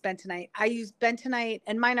only use bentonite. I use bentonite,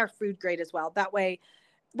 and mine are food grade as well. That way,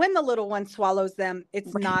 when the little one swallows them,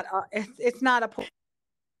 it's not a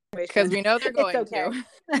Because situation. we know they're It's going okay.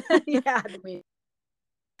 to. Yeah.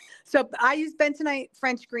 So I use bentonite,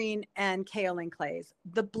 French green, and kaolin clays.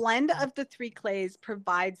 The blend of the 3 clays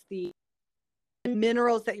provides the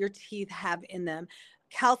minerals that your teeth have in them.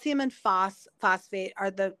 Calcium and phosphate are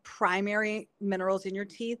the primary minerals in your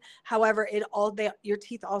teeth. However, your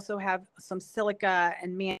teeth also have some silica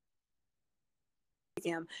and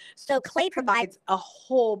So clay provides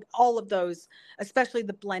all of those, especially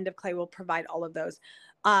the blend of clay will provide all of those.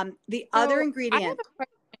 The other So I have ingredient, a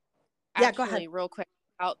question yeah, go ahead. actually real quick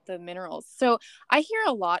about the minerals. So I hear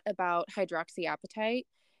a lot about hydroxyapatite,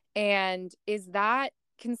 and is that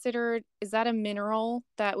a mineral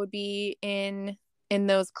that would be in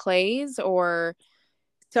those clays, or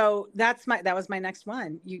So that was my next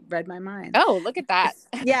one. You read my mind. oh, look at that.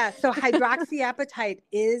 Yeah. So hydroxyapatite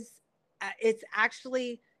is, it's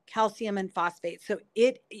actually calcium and phosphate. So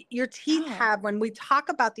your teeth Oh, have, when we talk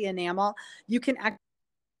about the enamel, you can actually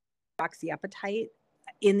hydroxyapatite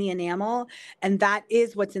in the enamel, and that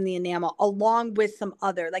is what's in the enamel, along with some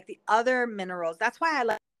other, like the other minerals. That's why I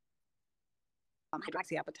like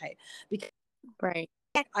hydroxyapatite, because right.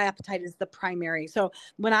 appetite is the primary. So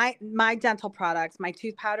when my dental products, my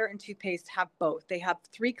tooth powder and toothpaste have both. They have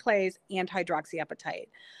 3 clays and hydroxyapatite,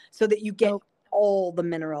 so that you get Oh, all the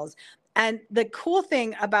minerals. And the cool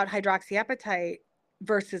thing about hydroxyapatite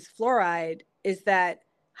versus fluoride is that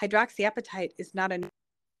hydroxyapatite is not a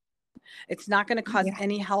it's not going to cause yeah.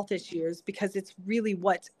 any health issues, because it's really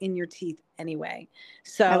what's in your teeth anyway.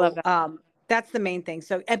 I love So that. that's the main thing.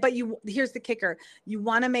 So, but here's the kicker: you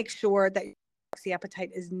want to make sure that the appetite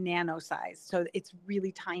is nano sized, so it's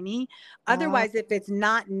really tiny. Oh, Otherwise, if it's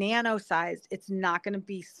not nano sized, it's not going to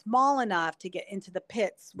be small enough to get into the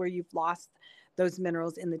pits where you've lost those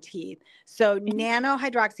minerals in the teeth. So nano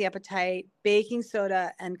hydroxyapatite, baking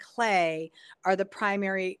soda, and clay are the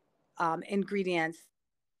primary ingredients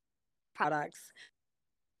products.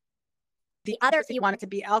 The other, if you want it to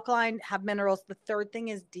be alkaline, have minerals. The third thing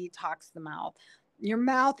is detox the mouth. Your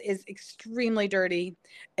mouth is extremely dirty.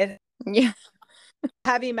 It yeah.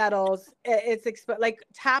 heavy metals. It's like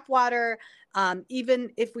tap water.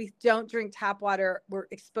 Even if we don't drink tap water, we're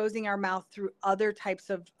exposing our mouth through other types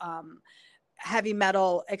of heavy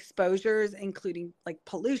metal exposures, including like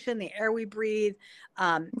pollution, the air we breathe.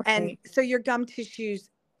 And Right. so your gum tissues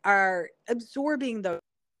are absorbing those.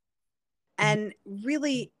 And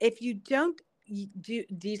really, if you don't do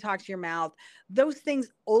detox your mouth, those things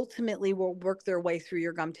ultimately will work their way through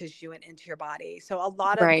your gum tissue and into your body. So a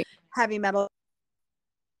lot of Right. heavy metal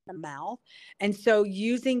in the mouth. And so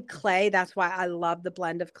using clay, that's why I love the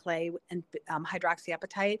blend of clay and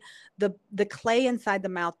hydroxyapatite. The clay inside the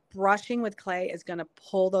mouth, brushing with clay is going to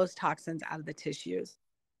pull those toxins out of the tissues.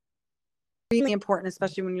 Really important,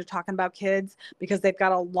 especially when you're talking about kids, because they've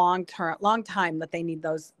got a long time that they need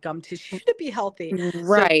those gum tissue to be healthy. So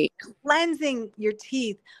Right. cleansing your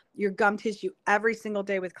teeth, your gum tissue every single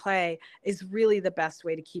day with clay is really the best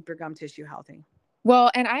way to keep your gum tissue healthy.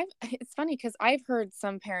 Well, and it's funny because I've heard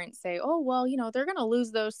some parents say, "Oh, well, they're going to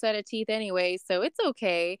lose those set of teeth anyway, so it's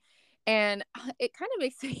okay." And it kind of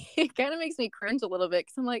makes me cringe a little bit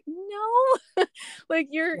because I'm like, "No." Like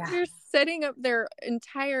Yeah. you're setting up their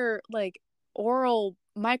entire like oral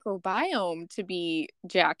microbiome to be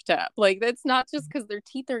jacked up. Like that's not just because their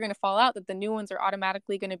teeth are going to fall out that the new ones are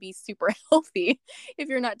automatically going to be super healthy if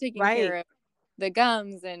you're not taking care Right. of the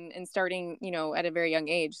gums and starting, at a very young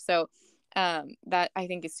age. So that I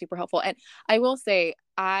think is super helpful. And I will say,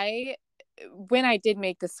 when I did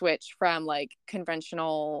make the switch from like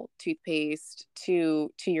conventional toothpaste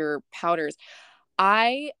to your powders,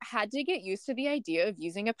 I had to get used to the idea of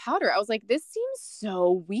using a powder. I was like, this seems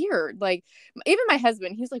so weird. Like, even my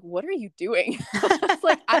husband, he's like, what are you doing? I was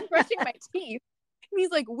like, I'm brushing my teeth. And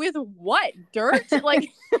he's like, with what? Dirt?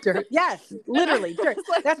 Like, Dirt. Yes, and I literally dirt. was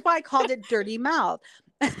like, That's why I called it dirty mouth.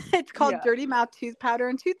 It's called yeah. dirty mouth tooth powder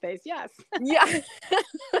and toothpaste. Yes. Yeah. I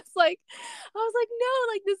was like,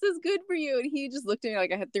 no, like this is good for you. And he just looked at me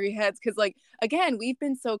like I had 3 heads. Cause like, again, we've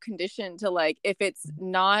been so conditioned to like, if it's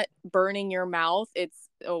not burning your mouth,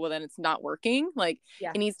 oh, well, then it's not working. Like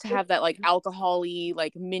Yeah. it needs to have that like alcohol-y,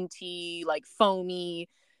 like minty, like foamy,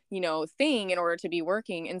 thing in order to be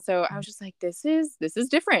working. And so I was just like, this is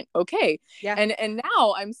different. Okay. Yeah. And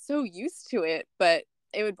now I'm so used to it, but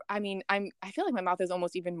I feel like my mouth is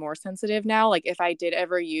almost even more sensitive now. Like if I did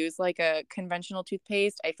ever use like a conventional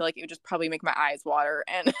toothpaste, I feel like it would just probably make my eyes water.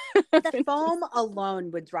 And The foam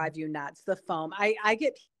alone would drive you nuts. The foam. I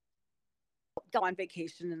get go on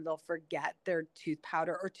vacation and they'll forget their tooth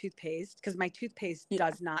powder or toothpaste, because my toothpaste yeah,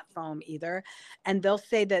 does not foam either. And they'll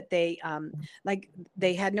say that like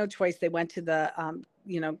they had no choice. They went to the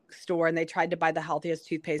store and they tried to buy the healthiest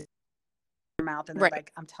toothpaste mouth, and they're right.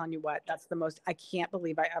 like, I'm telling you what, that's the most, I can't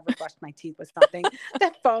believe I ever brushed my teeth with something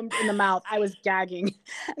that foamed in the mouth. I was gagging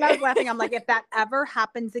and I was laughing. I'm like, if that ever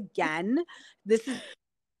happens again, this is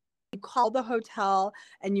You call the hotel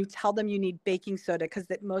and you tell them you need baking soda, because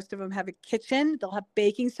that most of them have a kitchen. They'll have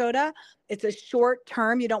baking soda. It's a short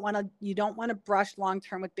term. You don't want to brush long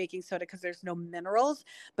term with baking soda because there's no minerals,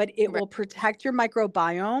 but it Right. will protect your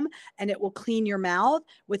microbiome and it will clean your mouth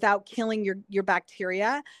without killing your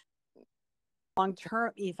bacteria. Long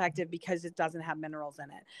term effective because it doesn't have minerals in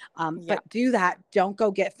it. Yeah. But do that. Don't go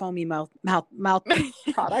get foamy mouth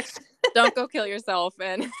products. Don't go kill yourself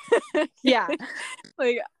and Yeah.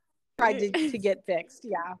 like Tried to get fixed.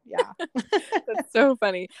 Yeah. Yeah. that's so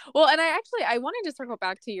funny. Well, and I wanted to circle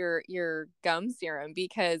back to your gum serum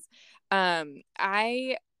because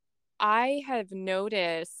I have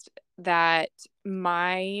noticed that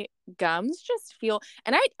my gums just feel,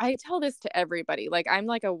 and I tell this to everybody, like I'm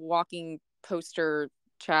like a walking poster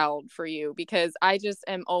child for you because I just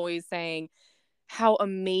am always saying how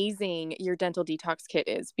amazing your dental detox kit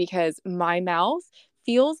is because my mouth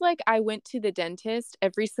feels like I went to the dentist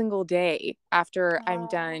every single day after I'm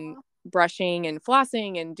done Aw. brushing and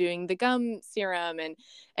flossing and doing the gum serum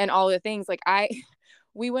and all the things. Like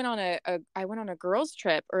we went on I went on a girls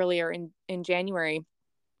trip earlier in January.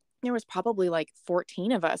 There was probably like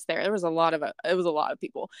 14 of us there. There was a lot of it was a lot of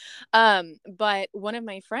people. But one of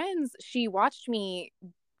my friends, she watched me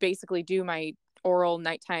basically do my oral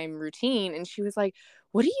nighttime routine and she was like,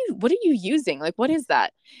 what are you using? Like what is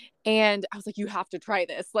that? And I was like, you have to try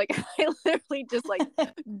this. Like I literally just like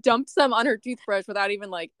dumped some on her toothbrush without even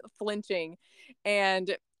like flinching.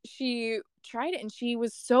 And she tried it and she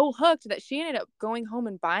was so hooked that she ended up going home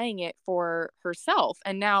and buying it for herself.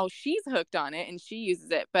 And now she's hooked on it and she uses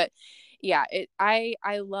it. But yeah, I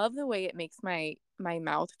love the way it makes my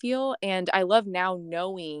mouth feel. And I love now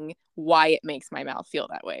knowing why it makes my mouth feel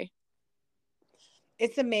that way.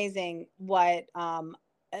 It's amazing what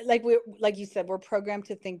like you said, we're programmed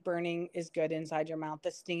to think burning is good inside your mouth, the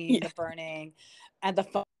stinging, Yeah. the burning, and the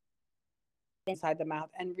foam inside the mouth.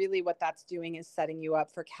 And really what that's doing is setting you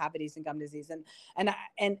up for cavities and gum disease. And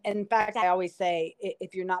in fact, I always say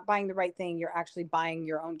if you're not buying the right thing, you're actually buying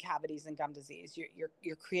your own cavities and gum disease.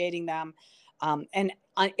 You're creating them. And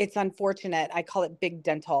it's unfortunate. I call it big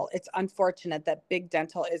dental. It's unfortunate that big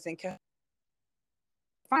dental isn't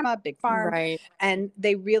pharma, big farm, Right. and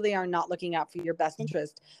they really are not looking out for your best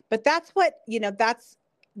interest. But that's what,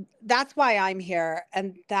 that's why I'm here.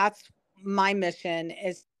 And that's my mission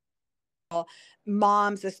is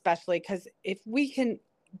moms, especially, because if we can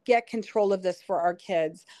get control of this for our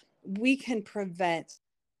kids, we can prevent.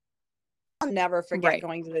 I'll never forget Right.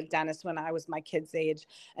 going to the dentist when I was my kid's age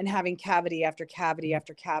and having cavity after cavity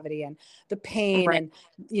after cavity and the pain. Right.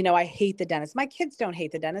 And, I hate the dentist. My kids don't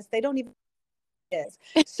hate the dentist. They don't even is.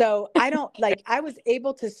 So I don't like, I was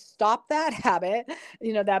able to stop that habit,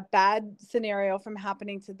 that bad scenario from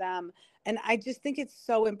happening to them. And I just think it's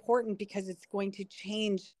so important because it's going to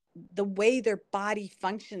change the way their body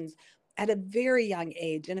functions at a very young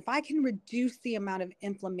age. And if I can reduce the amount of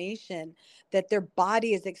inflammation that their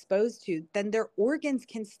body is exposed to, then their organs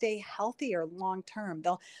can stay healthier long term.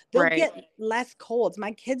 They'll Right. get less colds.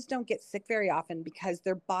 My kids don't get sick very often because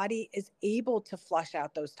their body is able to flush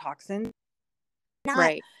out those toxins, not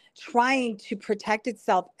Right. trying to protect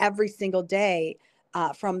itself every single day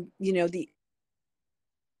from the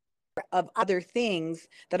of other things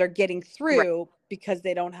that are getting Right. through because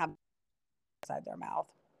they don't have inside their mouth.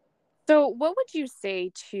 So, what would you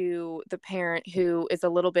say to the parent who is a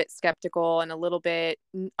little bit skeptical and a little bit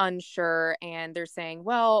unsure, and they're saying,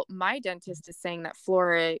 "Well, my dentist is saying that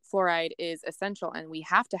fluoride is essential, and we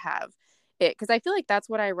have to have it." Because I feel like that's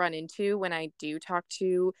what I run into when I do talk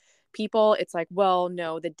to people. It's like, "Well,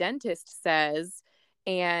 no, the dentist says,"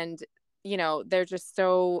 and they're just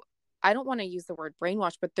so. I don't want to use the word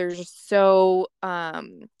brainwash, but they're just so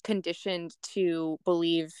conditioned to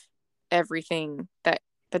believe everything that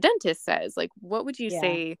the dentist says. Like, what would you Yeah.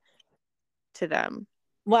 say to them?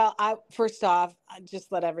 Well, I first off, I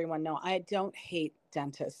just let everyone know I don't hate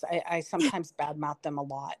dentists. I sometimes badmouth them a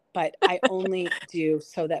lot, but I only do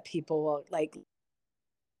so that people will like.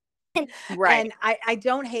 Right. And I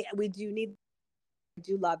don't hate. We do need. I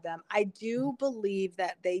do love them. I do believe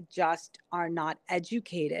that they just are not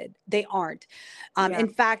educated. They aren't. Yeah. In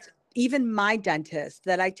fact, even my dentist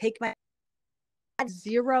that I take my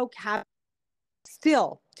zero cap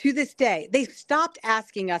still to this day, they stopped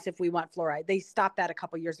asking us if we want fluoride. They stopped that a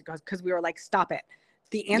couple years ago because we were like, stop it.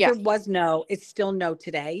 The Yeah. answer was no. It's still no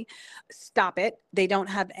today. Stop it. They don't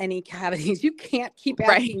have any cavities. You can't keep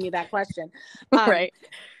Right. asking me that question. Um, Right.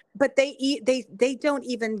 but they don't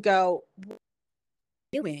even go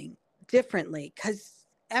doing differently because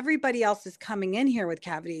everybody else is coming in here with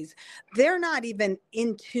cavities. They're not even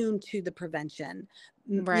in tune to the prevention.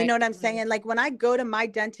 You Right. know what I'm saying? Like when I go to my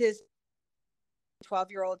dentist,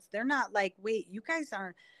 12-year-olds, they're not like, wait, you guys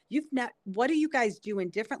aren't, you've not, what are you guys doing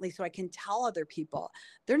differently so I can tell other people?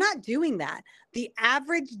 They're not doing that. The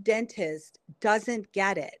average dentist doesn't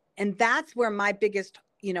get it. And that's where my biggest,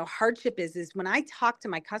 hardship is when I talk to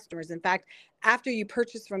my customers. In fact, after you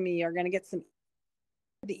purchase from me, you're going to get some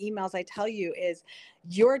the emails I tell you is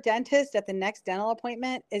your dentist at the next dental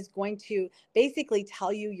appointment is going to basically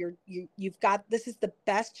tell you you've got, this is the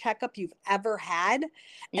best checkup you've ever had. And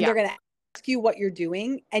Yeah. they're going to ask you what you're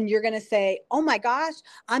doing. And you're going to say, oh my gosh,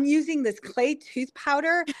 I'm using this clay tooth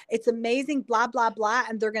powder. It's amazing, blah, blah, blah.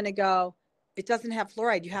 And they're going to go, it doesn't have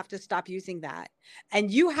fluoride. You have to stop using that.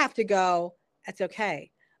 And you have to go, that's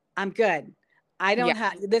okay. I'm good. I Yeah. don't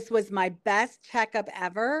have, this was my best checkup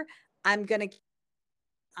ever. I'm going to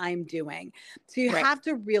I'm doing. So you Right. have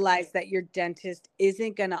to realize that your dentist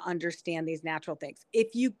isn't going to understand these natural things.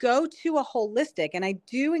 If you go to a holistic, and I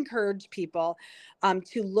do encourage people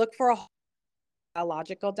to look for a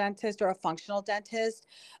biological dentist or a functional dentist,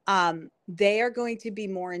 they are going to be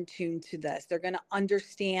more in tune to this. They're going to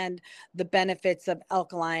understand the benefits of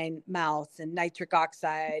alkaline mouths and nitric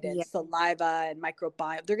oxide and Yeah. saliva and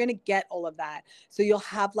microbiome. They're going to get all of that. So you'll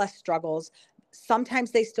have less struggles.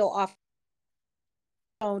 Sometimes they still offer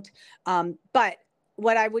don't. But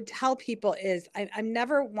what I would tell people is I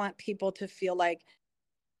never want people to feel like,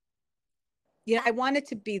 I want it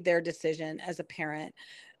to be their decision as a parent.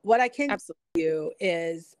 What I can Absolutely. do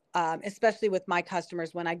is, especially with my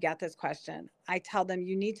customers, when I get this question, I tell them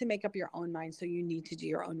you need to make up your own mind. So you need to do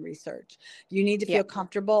your own research. You need to Yeah. feel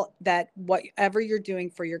comfortable that whatever you're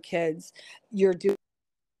doing for your kids, you're doing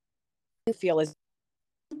feel is.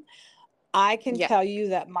 I can Yeah. tell you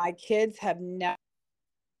that my kids have never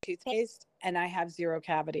toothpaste and I have zero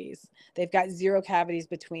cavities. They've got zero cavities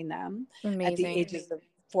between them at the Amazing. ages of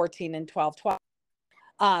 14 and 12.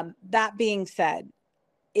 That being said,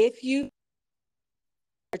 if you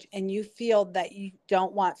and you feel that you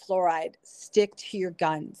don't want fluoride, stick to your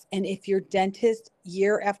guns. And if your dentist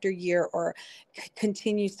year after year or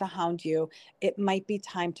continues to hound you, it might be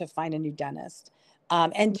time to find a new dentist,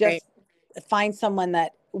 and Right. just find someone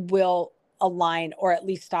that will align or at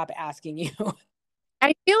least stop asking you.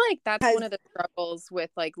 I feel like that's one Because of the struggles with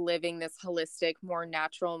like living this holistic, more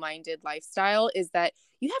natural minded lifestyle is that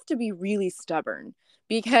you have to be really stubborn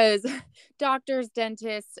because doctors,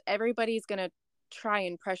 dentists, everybody's going to try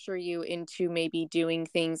and pressure you into maybe doing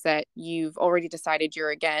things that you've already decided you're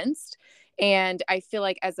against. And I feel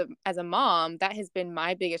like as a mom, that has been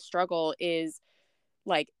my biggest struggle is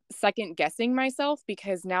like second guessing myself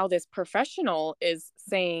because now this professional is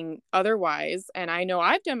saying otherwise and I know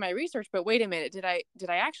I've done my research, but wait a minute, did I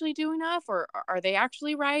actually do enough, or are they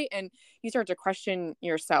actually right? And you start to question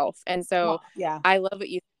yourself. And so well, yeah. I love that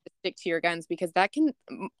you stick to your guns because that can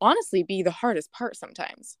honestly be the hardest part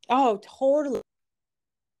sometimes. Oh, totally.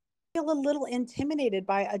 Feel a little intimidated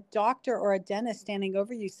by a doctor or a dentist standing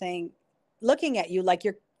over you saying, looking at you like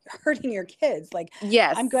you're hurting your kids. Like, I'm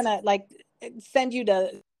Yes. gonna like send you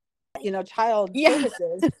to, child Yeah.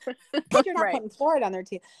 services. You're not Right. putting fluoride on their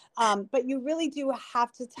teeth. But you really do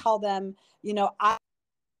have to tell them, I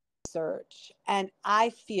research and I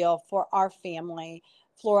feel for our family,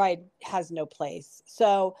 fluoride has no place.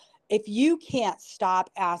 So if you can't stop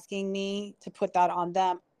asking me to put that on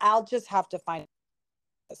them, I'll just have to find.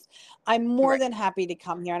 I'm more Right. than happy to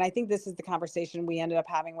come here. And I think this is the conversation we ended up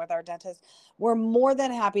having with our dentist. We're more than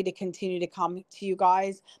happy to continue to come to you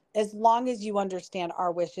guys as long as you understand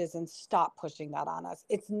our wishes and stop pushing that on us.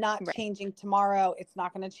 It's not Right. changing tomorrow. It's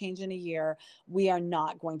not going to change in a year. We are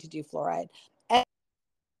not going to do fluoride. And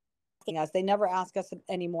they never ask us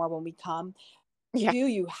anymore when we come. Yeah.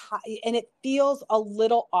 And it feels a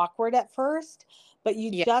little awkward at first, but you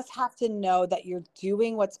Yeah. just have to know that you're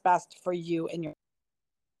doing what's best for you and your.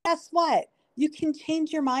 Guess what? You can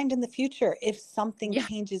change your mind in the future if something Yeah.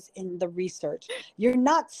 changes in the research. You're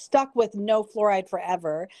not stuck with no fluoride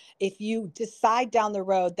forever if you decide down the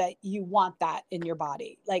road that you want that in your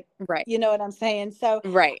body. Like, Right. you know what I'm saying? So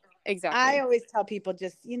Right. I Exactly. always tell people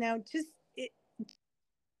just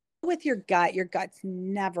with your gut. Your gut's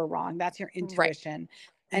never wrong. That's your Right. intuition.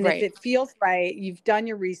 And if Right. it feels right, you've done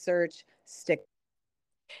your research, stick.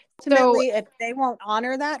 So Ultimately, if they won't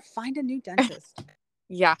honor that, find a new dentist.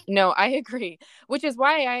 yeah, no, I agree. Which is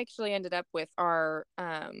why I actually ended up with our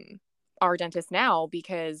dentist now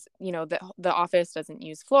because, the office doesn't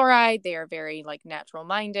use fluoride. They are very like natural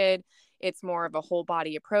minded. It's more of a whole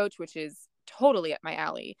body approach, which is totally up my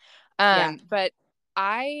alley. Yeah. But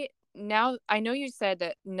I know you said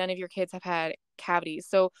that none of your kids have had cavities.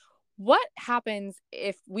 So what happens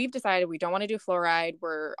if we've decided we don't want to do fluoride?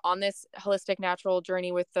 We're on this holistic natural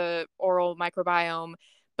journey with the oral microbiome,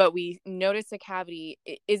 but we notice a cavity.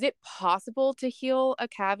 Is it possible to heal a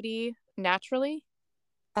cavity naturally?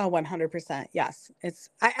 Oh, 100%. Yes.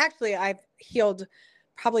 I've healed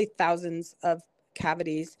probably thousands of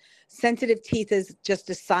cavities. Sensitive teeth is just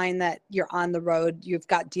a sign that you're on the road. You've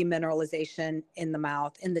got demineralization in the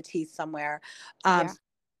mouth, in the teeth somewhere. Yeah.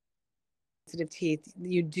 Sensitive teeth,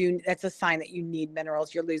 that's a sign that you need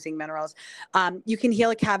minerals. You're losing minerals. You can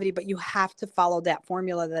heal a cavity, but you have to follow that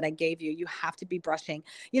formula that I gave you. You have to be brushing.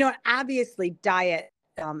 Obviously diet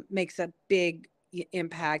makes a big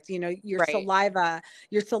impact. Your Right.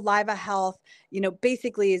 saliva health,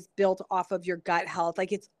 basically is built off of your gut health.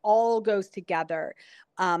 Like, it's all goes together.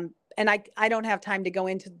 And I don't have time to go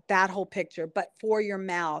into that whole picture, but for your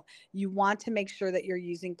mouth, you want to make sure that you're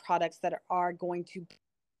using products that are going to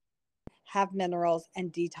have minerals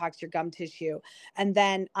and detox your gum tissue. And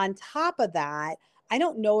then on top of that, I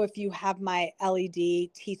don't know if you have my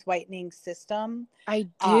LED teeth whitening system. I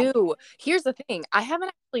Um, do. Here's the thing. I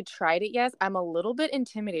haven't actually tried it yet. I'm a little bit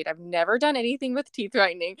intimidated. I've never done anything with teeth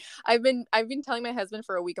whitening. I've been telling my husband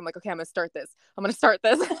for a week. I'm like, okay, I'm gonna start this. I'm gonna start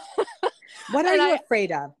this. what are And you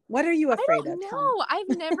afraid of? What are you I afraid don't of? Tell me. know.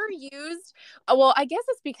 I've never used, well, I guess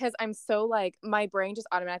it's because I'm so like, my brain just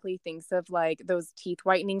automatically thinks of like those teeth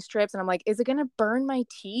whitening strips. And I'm like, is it going to burn my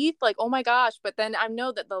teeth? Like, oh my gosh. But then I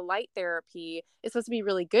know that the light therapy is supposed to be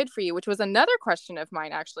really good for you, which was another question of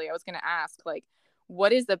mine, actually. I was going to ask, like,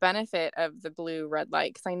 what is the benefit of the blue red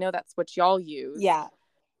light? Because I know that's what y'all use. Yeah.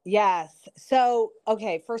 Yes. So,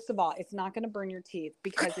 okay, first of all, it's not going to burn your teeth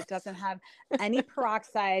because it doesn't have any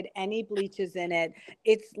peroxide, any bleaches in it.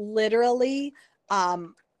 It's literally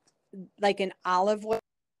like an olive oil,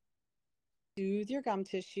 soothe your gum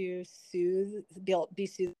tissue, be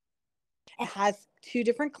soothed. It has two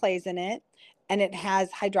different clays in it, and it has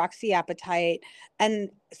hydroxyapatite and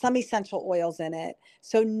some essential oils in it.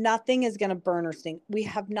 So nothing is going to burn or sting. We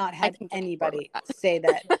have not I had can get on board with anybody that. say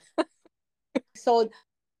that. Sold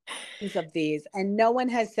of these, and no one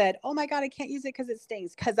has said, oh my god, I can't use it because it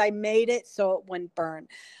stings, because I made it so it wouldn't burn.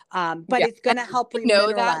 But Yeah. it's going to help I know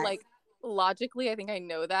that, remineralize. like, logically, I think I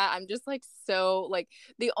know that. I'm just like, so like,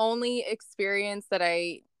 the only experience that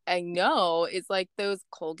I know is like those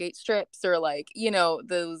Colgate strips, or like,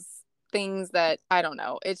 those things that I don't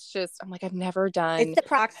know. It's just, I'm like, I've never It's done, the I've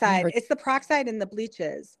peroxide. never. It's the peroxide in the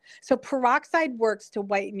bleaches. So peroxide works to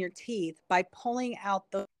whiten your teeth by pulling out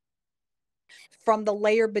the from the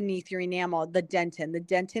layer beneath your enamel, the dentin. The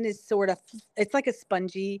dentin is sort of, it's like a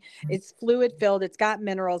spongy, it's fluid filled, it's got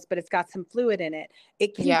minerals, but it's got some fluid in it.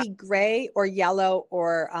 It can Yeah. be gray or yellow,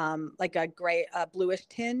 or like a gray, bluish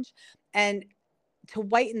tinge. And to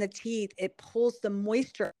whiten the teeth, it pulls the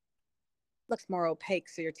moisture, looks more opaque,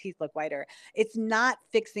 so your teeth look whiter. It's not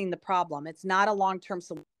fixing the problem. It's not a long-term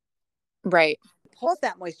solution. Right. It pulls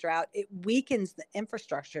that moisture out. It weakens the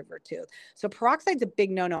infrastructure of your tooth. So peroxide's a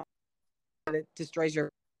big no-no. It destroys your.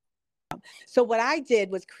 So what I did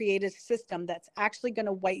was create a system that's actually going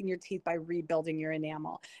to whiten your teeth by rebuilding your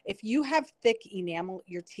enamel. If you have thick enamel,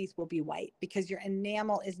 your teeth will be white because your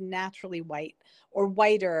enamel is naturally white, or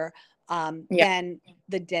whiter Yeah. than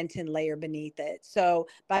the dentin layer beneath it. So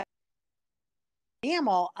by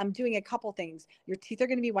enamel, I'm doing a couple things. Your teeth are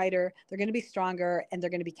going to be whiter, they're going to be stronger, and they're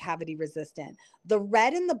going to be cavity resistant. The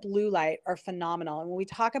red and the blue light are phenomenal. And when we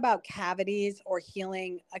talk about cavities or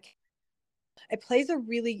healing it plays a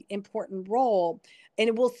really important role, and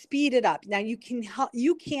it will speed it up. Now you can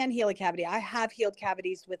heal a cavity. I have healed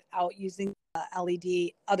cavities without using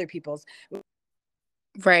LED, other people's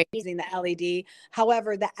Right. using the LED.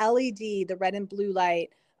 However, the LED, the red and blue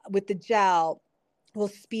light with the gel, will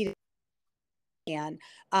speed it.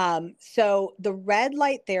 So the red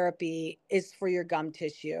light therapy is for your gum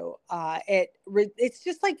tissue. It's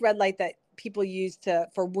just like red light that people use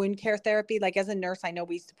for wound care therapy. Like, as a nurse, I know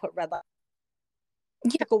we used to put red light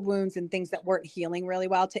Yeah. wounds and things that weren't healing really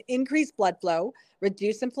well, to increase blood flow,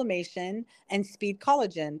 reduce inflammation, and speed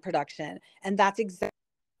collagen production. And that's exactly.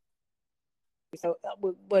 So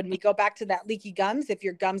when we go back to that leaky gums, if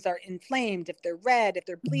your gums are inflamed, if they're red, if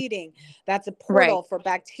they're bleeding, that's a Right. portal for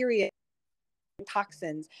bacteria,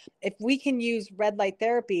 toxins. If we can use red light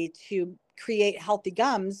therapy to create healthy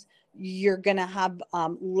gums, you're going to have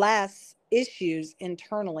less issues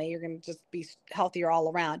internally. You're going to just be healthier all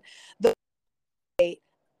around.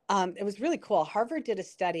 It was really cool. Harvard did a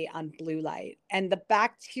study on blue light and the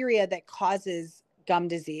bacteria that causes gum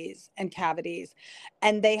disease and cavities.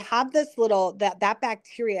 And they have this that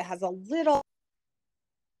bacteria has a little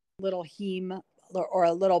heme, or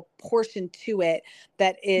a little portion to it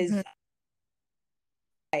that is Mhm.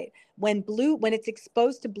 when it's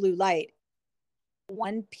exposed to blue light,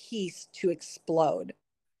 one piece to explode.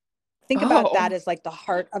 Think about Oh, that as like the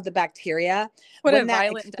heart of the bacteria. what a When that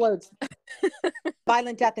violent death. explodes,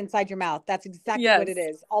 violent death inside your mouth. That's exactly what it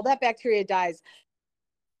Yes. is. All that bacteria dies,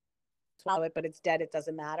 swallow it, but it's dead. It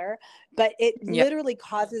doesn't matter. But it Yep. literally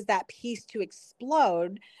causes that piece to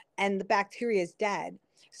explode and the bacteria is dead.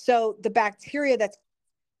 So the bacteria that's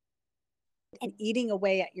eating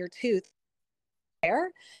away at your tooth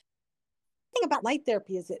there, thing about light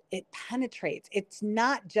therapy is it penetrates. It's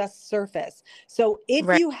not just surface. So if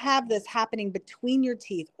Right. you have this happening between your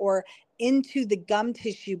teeth or into the gum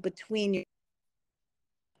tissue between your,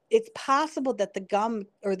 it's possible that the gum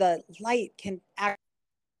or the light can act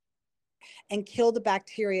and kill the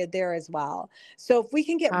bacteria there as well. So if we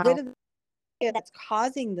can get rid Wow. of that's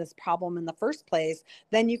causing this problem in the first place,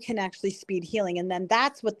 then you can actually speed healing. And then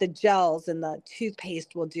that's what the gels and the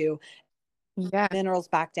toothpaste will do, Yeah. minerals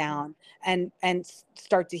back down and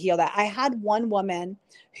start to heal that. I had one woman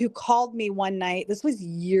who called me one night. This was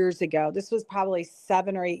years ago. This was probably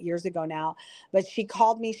 7 or 8 years ago now, but she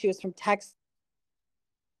called me. She was from Texas,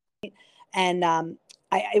 and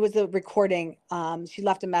it was a recording. She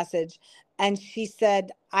left a message, and she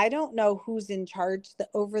said, "I don't know who's in charge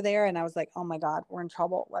over there." And I was like, "Oh my God, we're in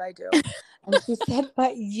trouble. What I do?" And she said,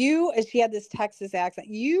 "But you," and she had this Texas accent,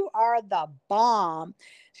 "you are the bomb."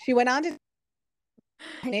 She went on to,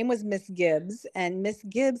 her name was Miss Gibbs, and Miss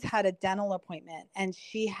Gibbs had a dental appointment, and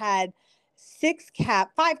she had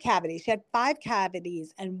 5 cavities. She had 5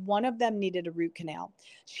 cavities, and one of them needed a root canal.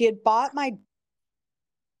 She had bought my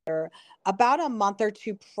about a month or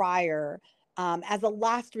two prior, as a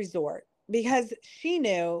last resort, because she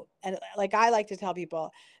knew, and like I like to tell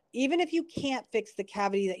people, even if you can't fix the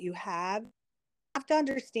cavity that you have to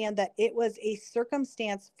understand that it was a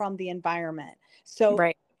circumstance from the environment. So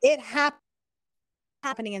Right. it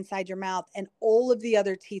happening inside your mouth and all of the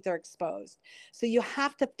other teeth are exposed. So you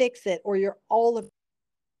have to fix it or you're all of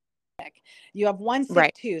sick. You have one sick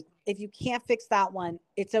Right. tooth. If you can't fix that one,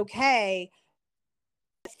 it's okay.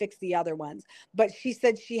 Let's fix the other ones. But she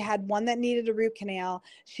said she had one that needed a root canal.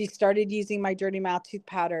 She started using my dirty mouth tooth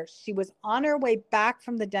powder. She was on her way back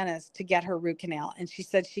from the dentist to get her root canal. And she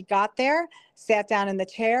said she got there, sat down in the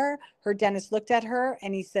chair. Her dentist looked at her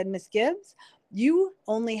and he said, "Miss Gibbs, you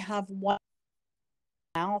only have one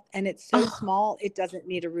mouth and it's so Oh, small it doesn't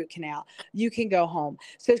need a root canal. You can go home."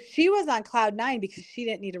 So she was on cloud nine because she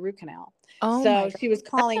didn't need a root canal. oh So my God. she was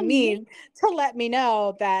That's calling amazing. me to let me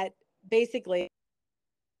know that basically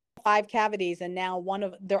 5 cavities and now one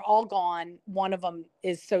of they're all gone. One of them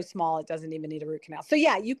is so small it doesn't even need a root canal. So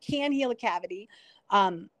yeah, you can heal a cavity.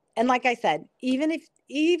 And like I said, even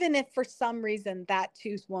if for some reason that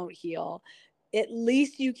tooth won't heal, at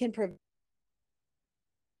least you can prevent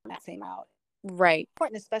that same out. Right.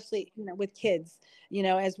 Important, especially with kids,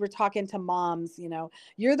 as we're talking to moms,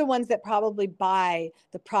 you're the ones that probably buy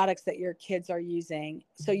the products that your kids are using,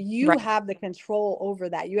 so you Right. have the control over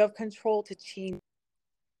that. You have control to change.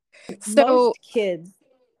 So, Most kids,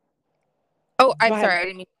 oh, go I'm ahead. sorry. I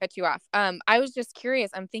didn't mean to cut you off. I was just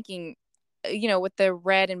curious. I'm thinking, with the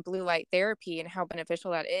red and blue light therapy and how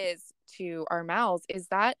beneficial that is to our mouths, is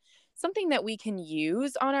that something that we can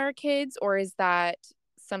use on our kids, or is that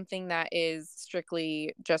something that is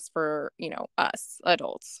strictly just for, us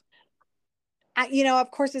adults?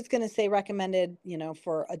 Of course it's going to say recommended,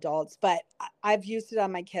 for adults, but I've used it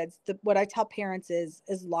on my kids. What I tell parents is,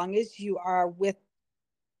 as long as you are with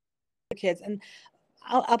the kids, and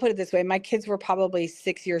I'll put it this way. My kids were probably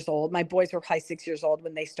 6 years old. My boys were probably 6 years old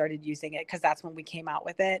when they started using it, because that's when we came out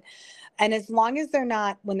with it. And as long as they're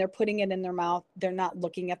not, when they're putting it in their mouth, they're not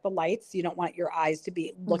looking at the lights. You don't want your eyes to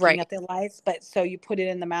be looking Right. at the lights, but so you put it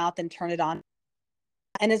in the mouth and turn it on.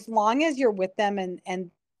 And as long as you're with them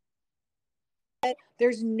and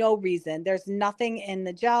there's no reason, there's nothing in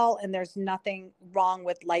the gel and there's nothing wrong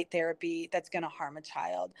with light therapy that's going to harm a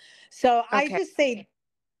child. So I Okay. just say,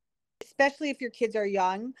 especially if your kids are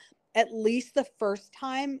young, at least the first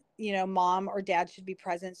time, mom or dad should be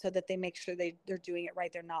present so that they make sure they're doing it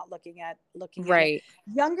right. They're not looking at it. Right.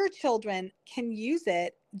 Younger children can use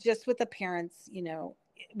it just with the parents,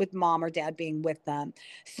 with mom or dad being with them,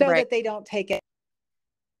 so Right. that they don't take it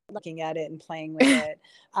looking at it and playing with it.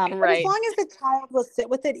 But as Right. long as the child will sit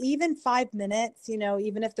with it, even 5 minutes,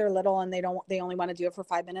 even if they're little and they only want to do it for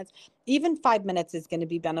 5 minutes, even 5 minutes is going to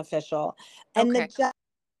be beneficial. And the Okay. just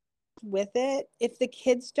with it, if the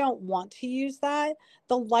kids don't want to use that,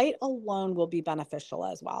 the light alone will be beneficial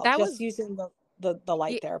as well. That Just was, using the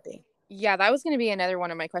light y- therapy. yeah, that was going to be another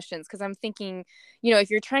one of my questions, because I'm thinking, if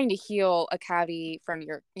you're trying to heal a cavity from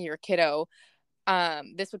your kiddo,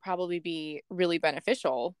 this would probably be really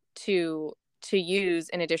beneficial to use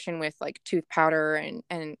in addition with like tooth powder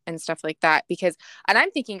and stuff like that. Because, and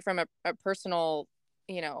I'm thinking from a personal,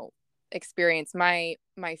 you know, experience, my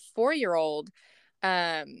 4-year-old,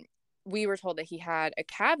 we were told that he had a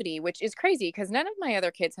cavity, which is crazy because none of my other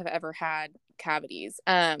kids have ever had cavities.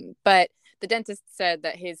 But the dentist said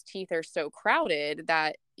that his teeth are so crowded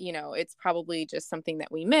that, you know, it's probably just something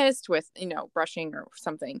that we missed with, you know, brushing or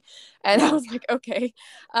something. And I was like, okay.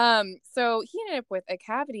 So he ended up with a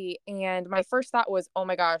cavity, and my first thought was, oh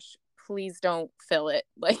my gosh, please don't fill it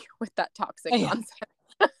like with that toxic nonsense.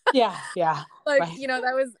 Yeah. Like, Right. you know,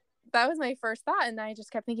 that was my first thought. And I just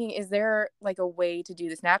kept thinking, is there like a way to do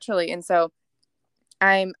this naturally? And so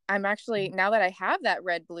I'm actually, now that I have that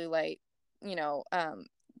red blue light, you know,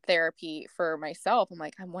 therapy for myself, I'm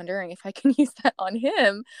like, I'm wondering if I can use that on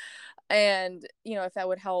him, and, you know, if that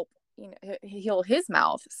would help, you know, heal his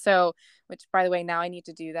mouth. So, which, by the way, now I need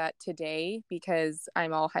to do that today because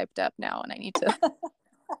I'm all hyped up now and I need to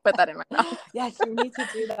put that in my mouth. Yes, you need to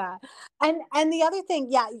do that. And the other thing,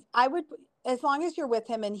 yeah, I would, as long as you're with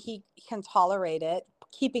him and he can tolerate it,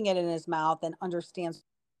 keeping it in his mouth and understands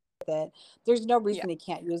it, there's no Yeah. reason he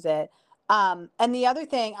can't use it. And the other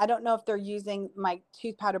thing, I don't know if they're using my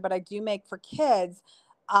tooth powder, but I do make for kids.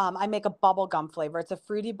 I make a bubble gum flavor. It's a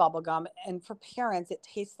fruity bubble gum, and for parents, it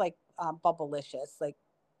tastes like Bubblicious. Like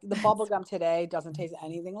the bubble gum today doesn't taste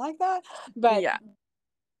anything like that, but Yeah.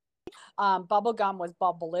 bubble gum was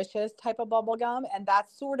Bubblicious type of bubble gum, and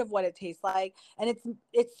that's sort of what it tastes like. And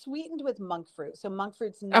it's sweetened with monk fruit. So monk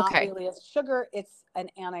fruit's not Okay. really a sugar; it's an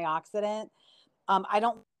antioxidant. I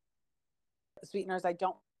don't sweeteners. I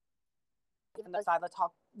don't, even though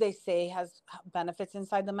xylitol they say has benefits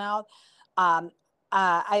inside the mouth. Um,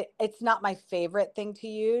 I it's not my favorite thing to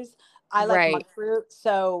use. I like Right. monk fruit.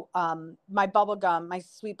 So my bubble gum, my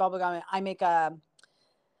sweet bubble gum, I make a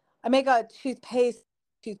toothpaste,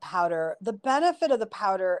 tooth powder. The benefit of the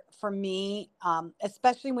powder for me,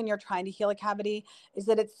 especially when you're trying to heal a cavity, is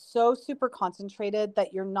that it's so super concentrated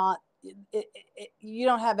that you're not, you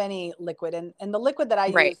don't have any liquid. And the liquid that I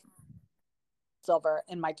Right. use, silver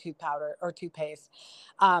in my tooth powder or toothpaste.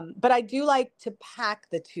 But I do like to pack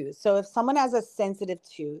the tooth. So if someone has a sensitive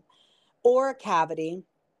tooth or a cavity,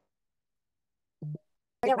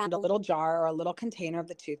 around a little jar or a little container of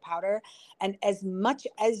the tooth powder, and as much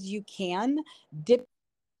as you can, dip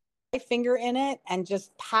my finger in it and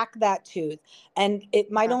just pack that tooth. And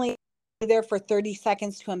it might only be there for 30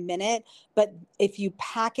 seconds to a minute, but if you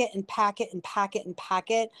pack it and pack it and pack it and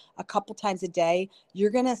pack it a couple times a day,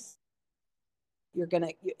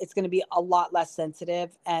 it's going to be a lot less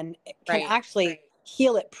sensitive and it can Right. actually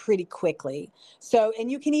heal it pretty quickly. So,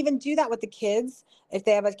 and you can even do that with the kids if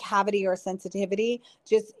they have a cavity or a sensitivity.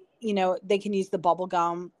 Just, you know, they can use the bubble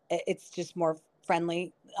gum. It's just more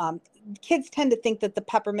friendly. Kids tend to think that the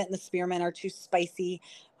peppermint and the spearmint are too spicy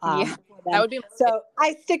Yeah. for That them. would be my, So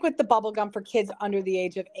I stick with the bubble gum for kids under the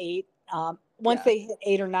age of 8. Once yeah. they hit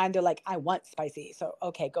 8 or 9, they're like, I want spicy. So,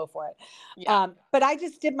 okay, go for it. Yeah. But I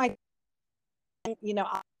just did my, you know,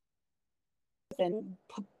 and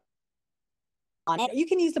put on it. You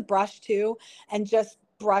can use a brush too and just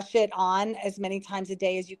brush it on as many times a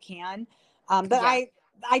day as you can. But Yeah.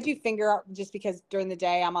 I do finger just because during the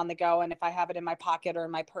day I'm on the go, and if I have it in my pocket or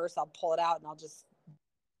in my purse, I'll pull it out and I'll just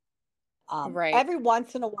Right. every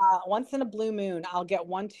once in a while, once in a blue moon, I'll get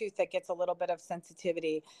one tooth that gets a little bit of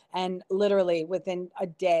sensitivity. And literally within a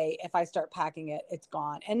day, if I start packing it, it's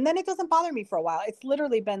gone. And then it doesn't bother me for a while. It's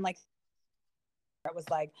literally been like, it was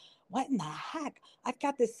like, what in the heck? I've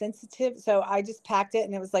got this sensitive. So I just packed it,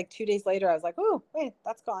 and it was like 2 days later, I was like, oh, wait,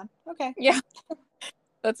 that's gone. Okay. Yeah.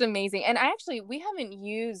 That's amazing. And I actually, we haven't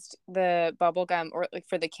used the bubble gum or like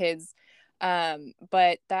for the kids.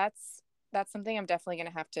 But that's something I'm definitely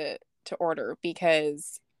going to have to order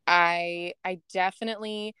because I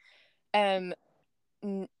definitely am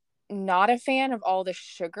n- not a fan of all the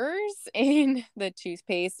sugars in the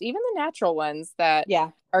toothpaste, even the natural ones that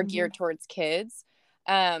Yeah. are Mm-hmm. geared towards kids.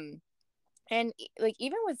 Um, and like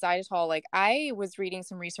even with xylitol, like I was reading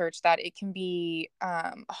some research that it can be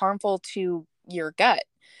harmful to your gut.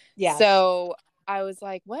 Yes. So I was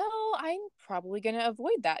like, well, I'm probably going to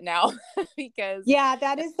avoid that now because Yeah.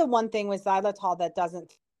 That is the one thing with xylitol that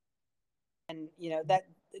doesn't, and you know,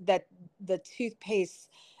 that the toothpaste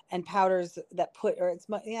and powders that put, or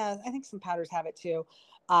yeah, I think some powders have it too.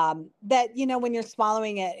 That, you know, when you're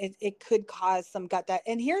swallowing it, it could cause some gut that,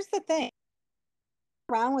 and here's the thing,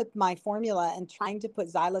 around with my formula and trying to put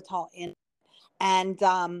xylitol in. And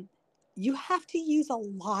you have to use a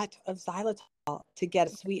lot of xylitol to get a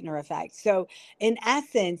sweetener effect. So in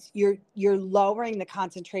essence, you're lowering the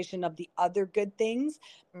concentration of the other good things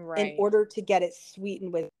in Right. order to get it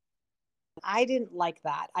sweetened with. I didn't like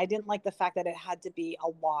that. I didn't like the fact that it had to be a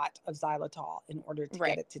lot of xylitol in order to get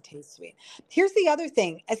Right. it to taste sweet. Here's the other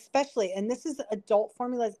thing, especially, and this is adult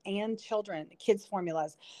formulas and kids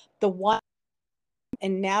formulas. The one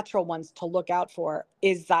and natural ones to look out for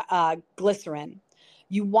is glycerin.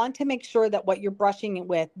 You want to make sure that what you're brushing it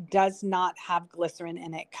with does not have glycerin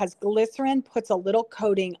in it, because glycerin puts a little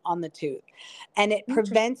coating on the tooth and it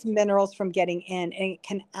Interesting. prevents minerals from getting in, and it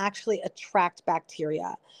can actually attract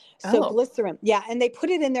bacteria. So Oh, glycerin, yeah, and they put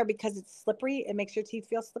it in there because it's slippery. It makes your teeth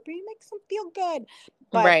feel slippery. It makes them feel good,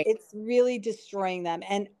 but right. it's really destroying them.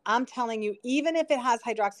 And I'm telling you, even if it has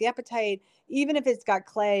hydroxyapatite, even if it's got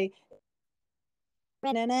clay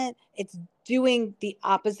in it, it's doing the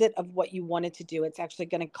opposite of what you want it to do. It's actually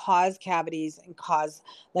going to cause cavities and cause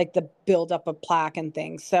like the buildup of plaque and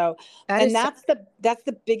things. So, That and is so, that's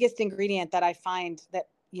the biggest ingredient that I find that,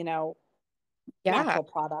 yeah. natural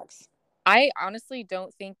products. I honestly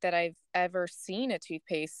don't think that I've ever seen a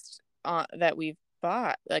toothpaste that we've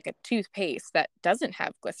bought, like a toothpaste that doesn't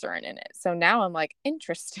have glycerin in it. So now I'm like,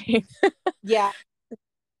 interesting. Yeah.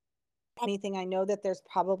 Anything. I know that there's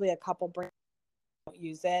probably a couple brands that don't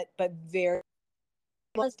use it, but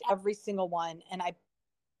almost every single one. And I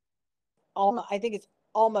think it's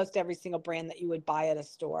almost every single brand that you would buy at a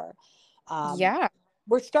store. Um, Yeah.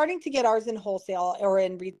 we're starting to get ours in wholesale or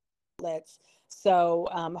in outlets. So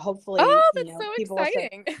hopefully, Oh, that's so people will start.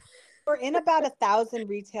 exciting. We're in about 1,000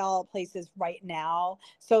 retail places right now.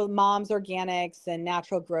 So Mom's Organics and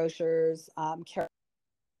Natural Grocers,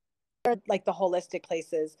 like the holistic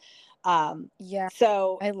places. Um, Yeah.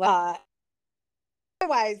 so I love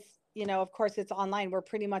otherwise, of course, it's online. We're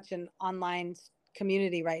pretty much an online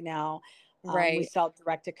community right now. We right. sell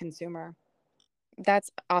direct to consumer. That's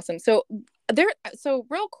awesome. So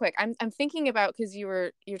real quick, I'm thinking about, because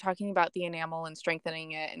you're talking about the enamel and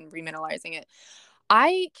strengthening it and remineralizing it.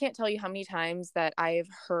 I can't tell you how many times that I've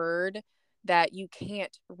heard that you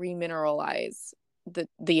can't remineralize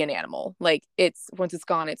the enamel. Like, it's once it's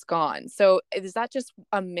gone, it's gone. So is that just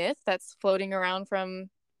a myth that's floating around from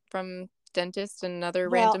dentists and other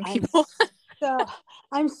Well, random people? so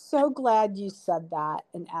I'm so glad you said that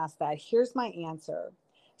and asked that. Here's my answer.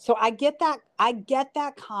 So I get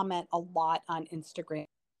that comment a lot on Instagram.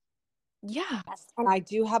 Yeah. Yes, and I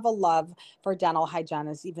do have a love for dental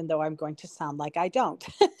hygienists, even though I'm going to sound like I don't.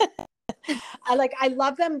 I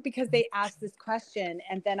love them because they ask this question,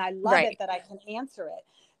 and then I love it Right. that I can answer it.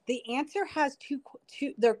 The answer has two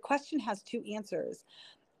their question has two answers.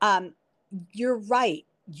 Um, you're right.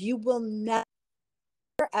 You will never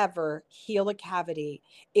ever heal a cavity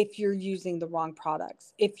if you're using the wrong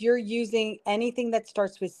products. If you're using anything that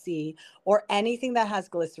starts with C, or anything that has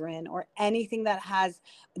glycerin, or anything that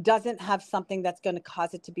doesn't have something that's going to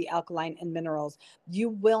cause it to be alkaline and minerals, you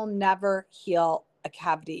will never heal a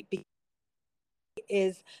cavity, because it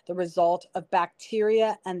is the result of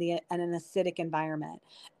bacteria and an acidic environment.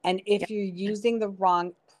 And Yeah. if you're using the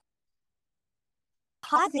wrong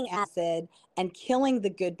causing acid and killing the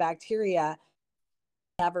good bacteria,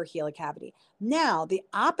 never heal a cavity. Now, the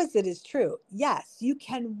opposite is true. Yes, you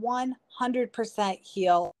can 100%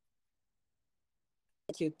 heal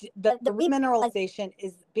a tooth. The remineralization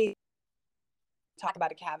is basically talk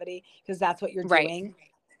about a cavity, because that's what you're Right. doing.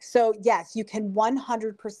 So, yes, you can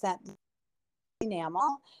 100%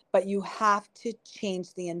 enamel, but you have to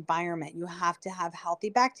change the environment. You have to have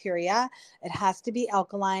healthy bacteria. It has to be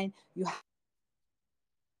alkaline.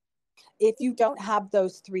 If you don't have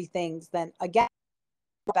those three things, then again,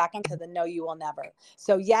 back into the no, you will never.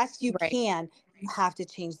 So yes, you Right. can. You have to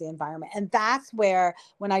change the environment. And that's where,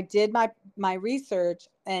 when I did my research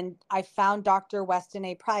and I found Dr. Weston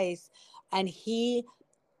A. Price, and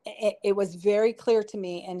it was very clear to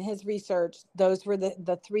me in his research, those were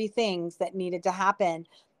the three things that needed to happen.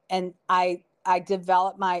 And I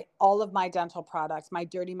developed all of my dental products, my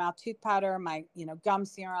dirty mouth tooth powder, my gum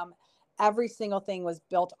serum. Every single thing was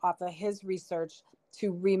built off of his research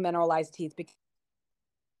to remineralize teeth, because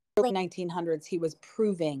in the early 1900s he was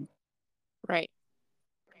proving. Right.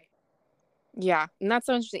 Yeah, and that's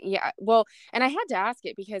so interesting. Yeah, well, and I had to ask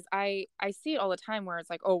it because I see it all the time where it's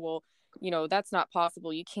like, oh well, that's not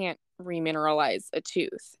possible. You can't remineralize a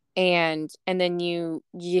tooth, and then you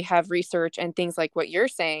have research and things like what you're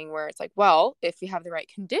saying, where it's like, well, if you have the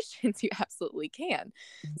right conditions, you absolutely can.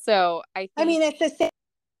 So I I mean, think, it's the same.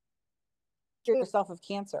 Cure yourself of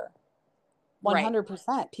cancer. right,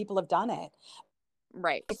 100% people have done it.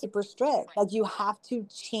 right, It's super strict. Like, you have to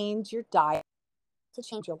change your diet to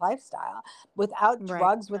change your lifestyle without Right.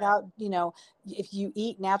 drugs, without, if you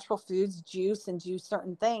eat natural foods, juice, and do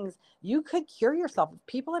certain things, you could cure yourself.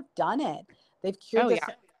 People have done it. They've cured Oh this.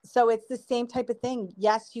 yeah. So it's the same type of thing.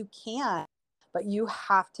 Yes, you can, but you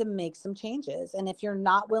have to make some changes. And if you're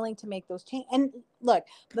not willing to make those changes, and look,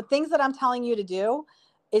 the things that I'm telling you to do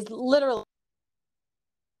is literally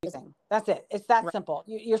using. That's it. It's that Right. simple.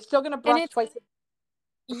 You're still going to And brush it's twice for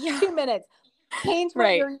yeah, 2 minutes. Change what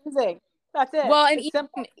right. you're using. That's it. Well, and It's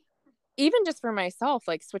simple. even just for myself,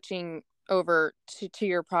 like switching over to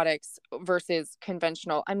your products versus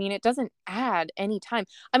conventional, I mean, it doesn't add any time.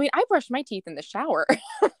 I mean, I brush my teeth in the shower,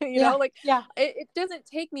 Yeah. like Yeah. it doesn't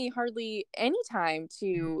take me hardly any time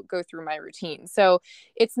to go through my routine. So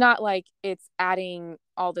it's not like it's adding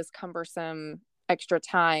all this cumbersome extra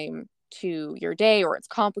time to your day, or it's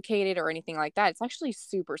complicated or anything like that. It's actually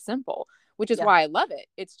super simple, which is Yeah. why I love it.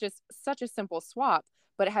 It's just such a simple swap,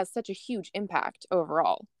 but it has such a huge impact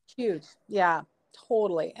overall. Huge. Yeah.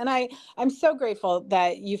 Totally. And I'm so grateful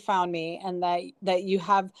that you found me and that you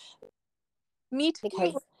have, Me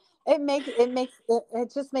because too.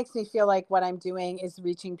 it just makes me feel like what I'm doing is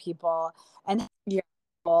reaching people and Yeah.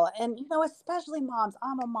 and especially moms.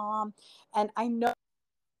 I'm a mom, and I know how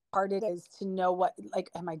hard it is to know what, like,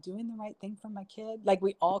 am I doing the right thing for my kid? Like,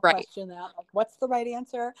 we all Right. question that, like, what's the right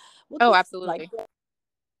answer? We'll Oh, just like, absolutely.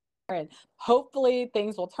 and hopefully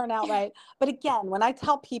things will turn out right. But again, when I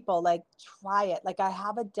tell people, like, try it, like, I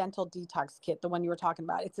have a dental detox kit, the one you were talking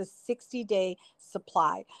about. It's a 60-day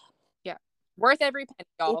supply. Yeah. Worth every penny, If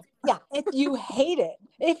y'all. Yeah, if you hate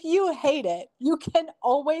it, you can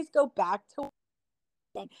always go back to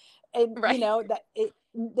it. And Right. that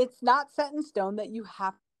it's not set in stone that you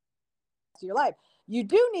have to your life. You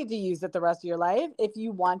do need to use it the rest of your life if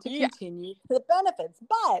you want to Yeah. continue the benefits.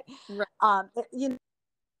 But Right.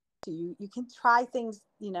 you can try things,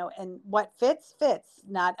 and what fits.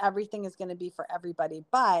 Not everything is going to be for everybody,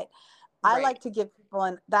 but I Right. like to give people,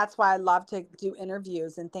 and that's why I love to do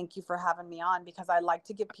interviews, and thank you for having me on, because I like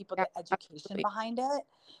to give people Yeah. the education Absolutely. behind it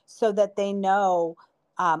so that they know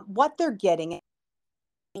what they're getting,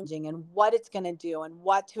 and what it's going to do, and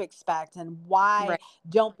what to expect, and why. Right.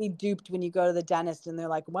 Don't be duped when you go to the dentist and they're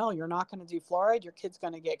like, well, you're not going to do fluoride, your kid's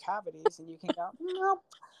going to get cavities, and you can go, no,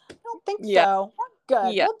 I don't think Yeah. so. We're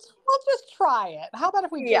good. Yeah. We'll just try it. How about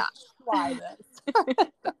if we Yeah. just try this?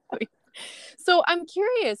 Exactly. So I'm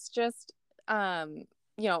curious, just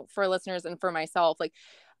for listeners and for myself, like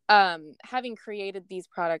having created these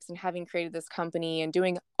products and having created this company and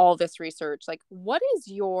doing all this research, like what is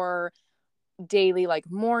your daily like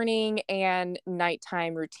morning and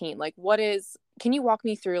nighttime routine? Like can you walk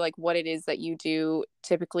me through like what it is that you do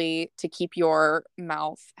typically to keep your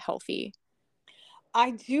mouth healthy?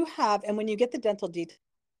 I do have, and when you get the dental detox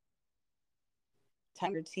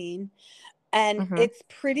routine, and Mm-hmm. it's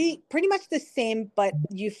pretty much the same, but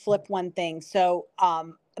you flip one thing. So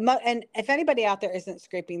and if anybody out there isn't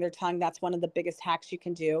scraping their tongue, that's one of the biggest hacks you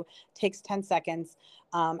can do. Takes 10 seconds.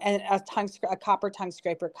 And a copper tongue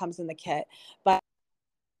scraper comes in the kit. But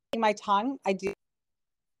my tongue, I do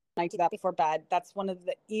that before bed. That's one of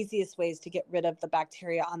the easiest ways to get rid of the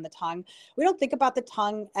bacteria on the tongue. We don't think about the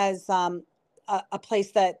tongue as a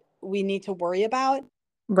place that we need to worry about.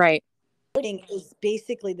 Right. Coating is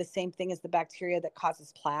basically the same thing as the bacteria that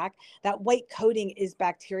causes plaque. That white coating is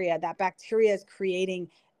bacteria. That bacteria is creating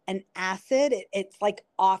an acid. It's like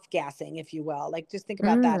off gassing, if you will. Like, just think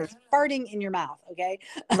about that. Mm, It's farting in your mouth. Okay.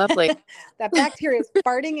 lovely. That bacteria is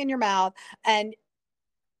farting in your mouth. And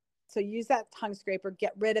so use that tongue scraper,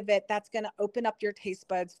 get rid of it. That's going to open up your taste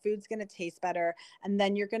buds. Food's going to taste better. And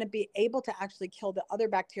then you're going to be able to actually kill the other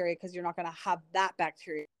bacteria, because you're not going to have that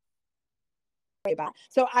bacteria about.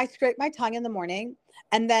 So I scrape my tongue in the morning.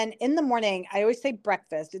 And then in the morning, I always say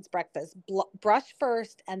breakfast. It's breakfast. Brush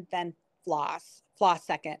first and then floss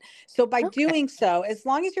second. So by Okay. doing so, as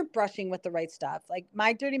long as you're brushing with the right stuff, like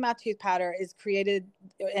my dirty mouth tooth powder is created,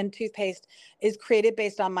 and toothpaste is created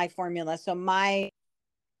based on my formula. So my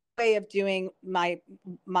way of doing my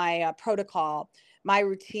protocol, my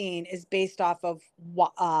routine is based off of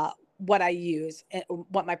what I use and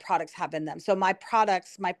what my products have in them. So my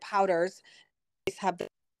products, my powders have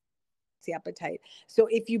the appetite. So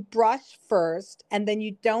if you brush first and then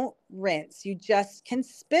you don't rinse, you just can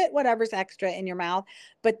spit whatever's extra in your mouth,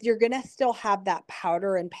 but you're going to still have that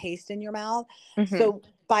powder and paste in your mouth. Mm-hmm. So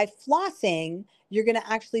by flossing, you're going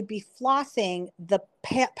to actually be flossing the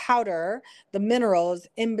powder, the minerals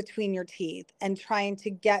in between your teeth, and trying to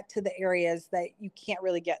get to the areas that you can't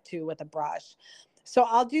really get to with a brush. So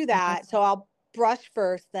I'll do that. So I'll brush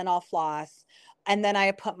first, then I'll floss, and then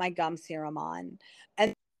I put my gum serum on.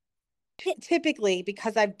 And Typically,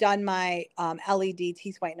 because I've done my LED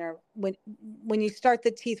teeth whitener, when you start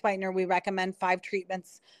the teeth whitener, we recommend 5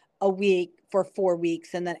 treatments a week for 4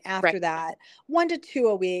 weeks, and then Right. after that, 1 to 2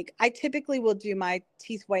 a week. I typically will do my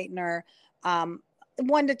teeth whitener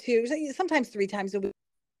 1 to 2, sometimes 3 times a week,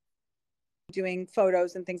 doing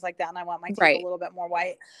photos and things like that, and I want my teeth a Right. little bit more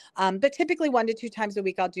white. But typically 1 to 2 times a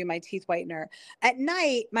week, I'll do my teeth whitener. At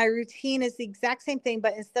night, my routine is the exact same thing,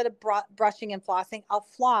 but instead of brushing and flossing, I'll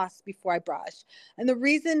floss before I brush. And the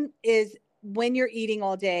reason is, when you're eating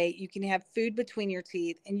all day, you can have food between your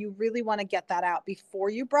teeth, and you really want to get that out before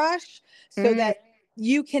you brush, so Mm, that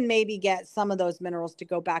you can maybe get some of those minerals to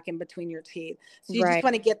go back in between your teeth. So you just right.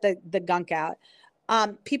 want to get the gunk out.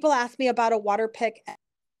 People ask me about a water pick,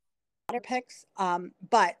 picks.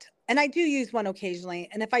 But, and I do use one occasionally.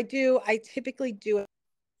 And if I do, I typically do a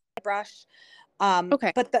brush.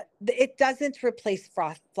 Okay. But it doesn't replace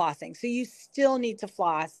flossing. So you still need to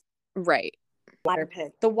floss. Right. Water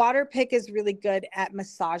pick. The water pick is really good at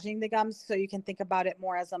massaging the gums. So you can think about it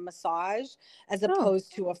more as a massage as Oh,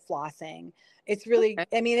 opposed to a flossing. It's really,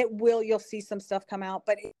 okay. I mean, you'll see some stuff come out,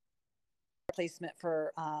 but it's a replacement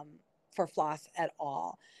for floss at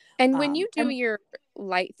all. And when you do And your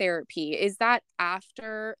light therapy, is that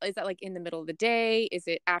like in the middle of the day? Is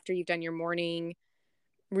it after you've done your morning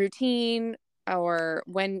routine, or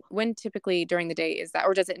when typically during the day is that,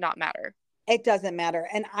 or does it not matter? it doesn't matter.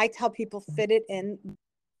 And I tell people, fit it in.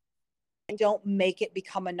 Don't make it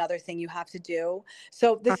become another thing you have to do.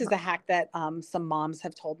 So this is Uh-huh. a hack that some moms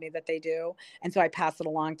have told me that they do, and so I pass it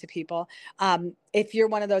along to people. If you're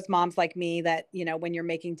one of those moms like me that, when you're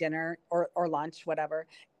making dinner or lunch, whatever,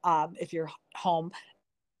 if you're home,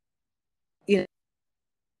 you know,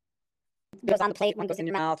 goes on the plate, one goes in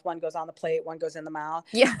your mouth, one goes on the plate, one goes in the mouth.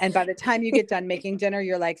 Yeah. And by the time you get done making dinner,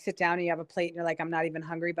 you're like, sit down and you have a plate and you're like, I'm not even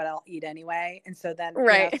hungry, but I'll eat anyway. And so then,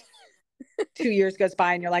 Right. 2 years goes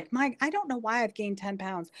by and you're like, Mike, I don't know why I've gained 10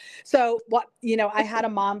 pounds. So I had a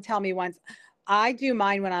mom tell me once, I do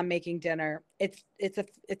mine when I'm making dinner. It's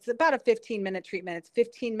about a 15-minute treatment. It's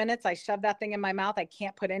 15 minutes. I shove that thing in my mouth. I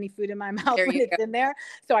can't put any food in my mouth There when you go. it's in there.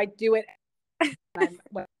 So I do it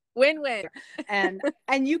when Win-win. and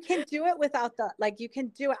you can do it without you can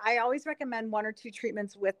do it. I always recommend 1 or 2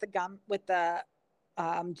 treatments with the gum, with the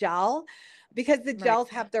gel, because the Right. gels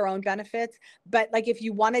have their own benefits. But if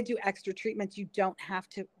you want to do extra treatments, you don't have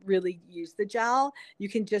to really use the gel. You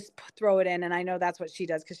can just throw it in. And I know that's what she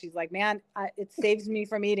does, because she's like, man, it saves me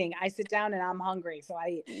from eating. I sit down and I'm hungry, so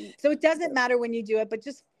I eat. So it doesn't matter when you do it, but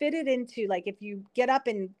just fit it into, if you get up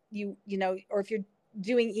and or if you're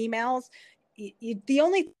doing emails, the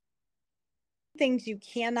only things you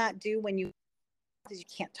cannot do when you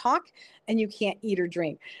can't talk and you can't eat or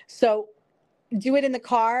drink. So do it in the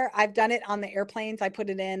car. I've done it on the airplanes. I put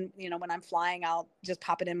it in, when I'm flying, I'll just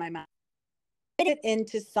pop it in my mouth. Fit it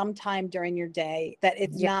into some time during your day that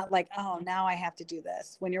it's Yeah. not like, oh, now I have to do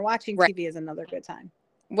this. When you're watching Right. TV is another good time.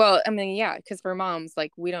 Well, I mean, yeah, because for moms,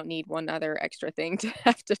 like, we don't need one other extra thing to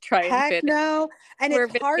have to try and Heck fit in. no. And We're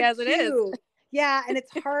it's busy hard as it is. too. Yeah. And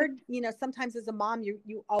it's hard, sometimes as a mom,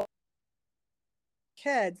 you all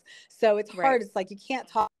kids. So it's Right. hard. It's like, you can't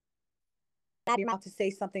talk out of your mouth to say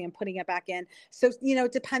something and putting it back in. So,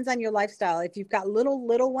 it depends on your lifestyle. If you've got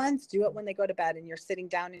little ones, do it when they go to bed and you're sitting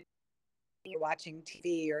down and you're watching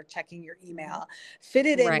TV or checking your email. Fit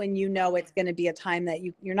it in Right. when it's going to be a time that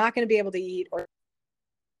you're not going to be able to eat, or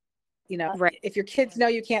Right. if your kids know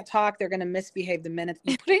you can't talk, they're going to misbehave the minute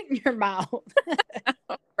you put it in your mouth.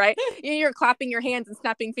 Right. You're clapping your hands and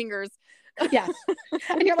snapping fingers. Yes.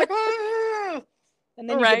 And you're like, oh, and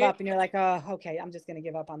then you give Right. up and you're like, oh, okay, I'm just going to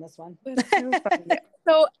give up on this one. That's so funny.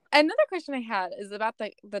 So another question I had is about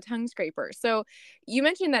the tongue scraper. So you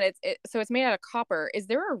mentioned that it's made out of copper. Is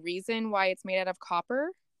there a reason why it's made out of copper?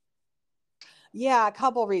 Yeah, a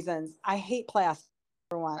couple reasons. I hate plastic.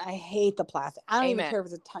 For one, I hate the plastic. I don't even Amen. care if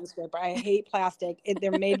it's a tongue scraper. I hate plastic.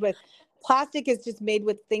 They're made with plastic is just made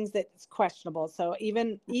with things that's questionable. So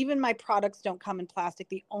even my products don't come in plastic.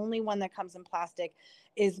 The only one that comes in plastic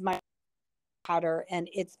is my powder, and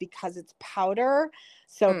it's because it's powder.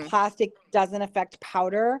 So Mm, plastic doesn't affect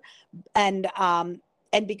powder, and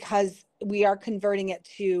because we are converting it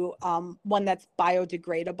to one that's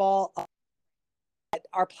biodegradable.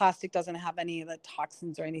 Our plastic doesn't have any of the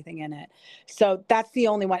toxins or anything in it. So that's the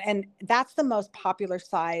only one. And that's the most popular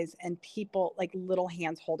size, and people like little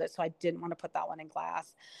hands hold it. So I didn't want to put that one in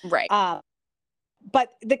glass. right. Um,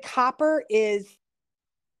 but the copper is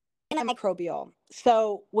microbial.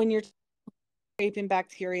 So when you're scraping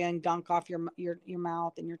bacteria and gunk off your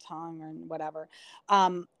mouth and your tongue and whatever,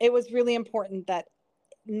 it was really important that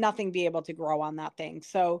nothing be able to grow on that thing.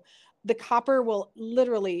 So the copper will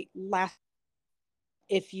literally last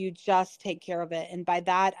if you just take care of it. And by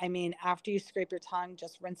that, I mean, after you scrape your tongue,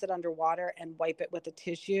 just rinse it under water and wipe it with a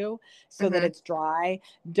tissue so that Mm-hmm. it's dry.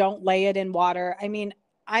 Don't lay it in water. I mean,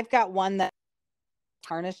 I've got one that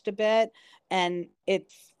tarnished a bit, and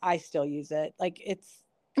I still use it. Like it's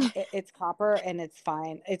copper and it's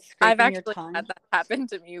fine. It's I've scraping your actually tongue. had that happen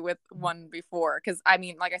to me with one before. Cause I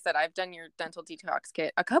mean, like I said, I've done your dental detox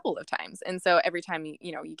kit a couple of times. And so every time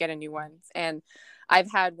you get a new one, and I've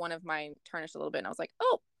had one of mine tarnished a little bit, and I was like,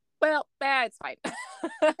 oh, well, it's fine. It's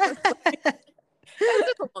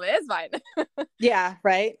just a little bit, it's fine. Yeah,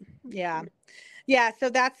 right. Yeah. Yeah. So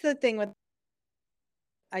that's the thing with,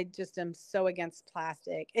 I just am so against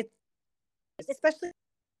plastic. It's especially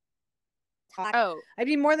talk. Oh, I'd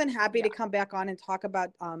be more than happy yeah. to come back on and talk about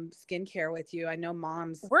skincare with you. I know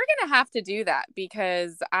moms. We're gonna have to do that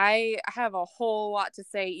because I have a whole lot to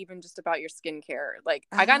say, even just about your skincare. Like,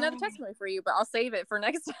 I got another testimony for you, but I'll save it for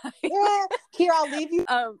next time. Yeah, here I'll leave you.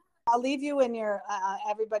 um, I'll leave you in your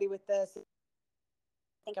everybody with this.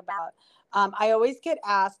 Think about. I always get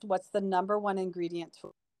asked, "What's the number one ingredient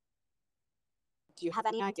to?" Do you have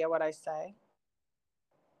any idea what I say?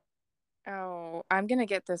 oh, I'm gonna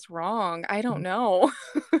get this wrong. I don't know.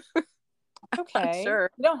 Not Okay,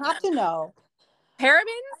 sure. you don't have to know.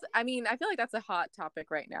 Parabens? I mean, I feel like that's a hot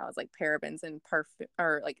topic right now. It's like parabens and perfume,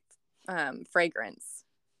 or like fragrance.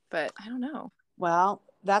 But I don't know. Well,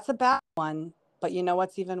 that's a bad one. But you know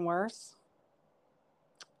what's even worse?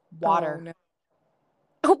 Oh Water. no.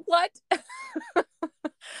 What?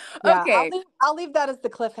 Yeah, Okay. I'll leave that as the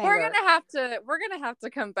We're cliffhanger. gonna have to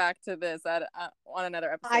come back to this on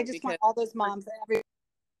another I episode just because want all those moms and everybody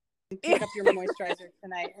to pick up your moisturizer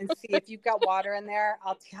tonight and see if you've got water in there.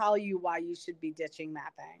 I'll tell you why you should be ditching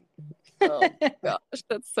that oh thing. gosh,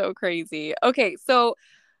 that's so crazy. Okay, so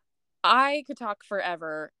I could talk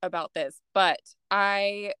forever about this, but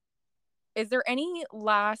is there any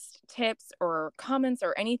last tips or comments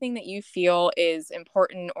or anything that you feel is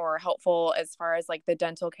important or helpful as far as like the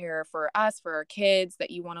dental care for us, for our kids, that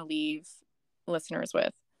you want to leave listeners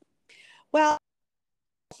with? Well,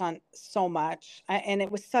 on so much, and it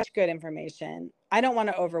was such good information. I don't want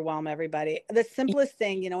to overwhelm everybody. The simplest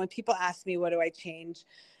thing, when people ask me, what do I change?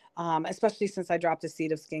 Especially since I dropped a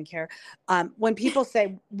seed of skincare. When people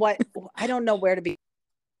say, what, I don't know where to be.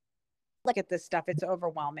 Look at this stuff. It's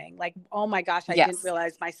overwhelming. Like, oh my gosh, I didn't Yes.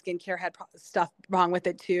 realize my skincare had stuff wrong with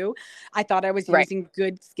it too. I thought I was Right. using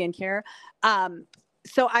good skincare.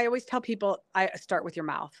 So I always tell people, I start with your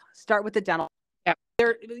mouth, start with the dental. Yeah.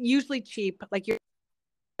 They're usually cheap. Like you're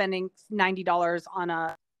spending $90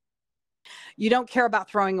 on you don't care about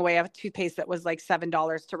throwing away a toothpaste that was like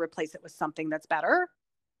 $7 to replace it with something that's better.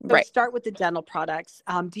 So Right. start with the dental products.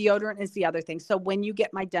 Deodorant is the other thing. So when you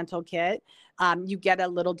get my dental kit, you get a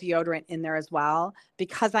little deodorant in there as well,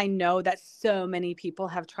 because I know that so many people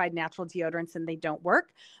have tried natural deodorants and they don't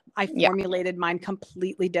work. I Yeah. formulated mine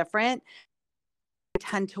completely different. They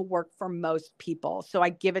tend to work for most people. So I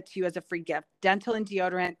give it to you as a free gift. Dental and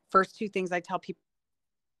deodorant, first two things I tell people,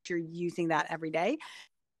 you're using that every day.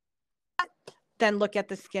 Then look at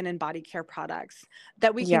the skin and body care products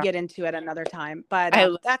that we can Yeah. get into at another time. But I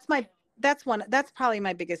that's probably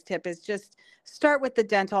my biggest tip, is just start with the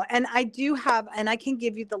dental. And I do have, and I can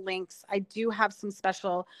give you the links. I do have some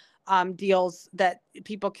special deals that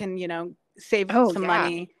people can, save Oh some yeah.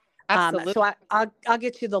 money. Absolutely. So I'll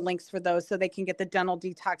get you the links for those so they can get the dental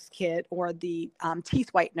detox kit or the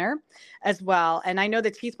teeth whitener as well. And I know the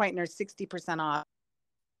teeth whitener is 60% off.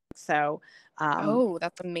 So Oh,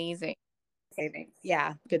 that's amazing. savings.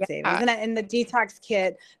 Yeah, good savings. Yeah. And the detox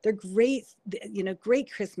kit, they're great,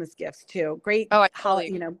 great Christmas gifts too. Great Oh, I totally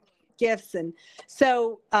agree. gifts. And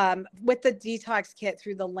so with the detox kit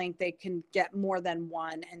through the link, they can get more than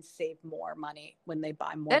one and save more money when they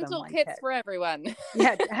buy more than Dental one kits kit. for everyone.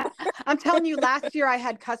 Yeah, I'm telling you, last year I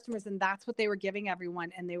had customers and that's what they were giving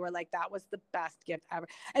everyone. And they were like, that was the best gift ever.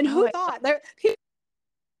 And who thought people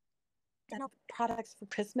dental products for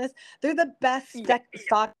Christmas? They're the best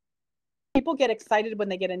stock. People get excited when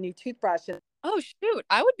they get a new toothbrush. Oh shoot,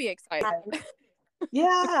 I would be excited.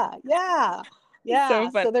 Yeah, yeah, yeah. So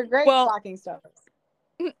fun. So they're great Well, stocking stuffers.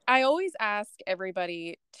 I always ask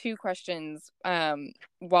everybody two questions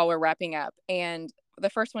while we're wrapping up. And the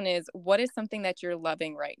first one is, what is something that you're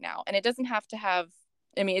loving right now? And it doesn't have to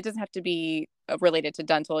it doesn't have to be related to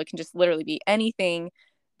dental. It can just literally be anything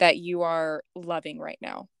that you are loving right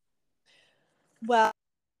now. Well,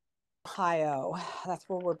 Ohio, that's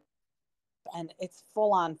where and it's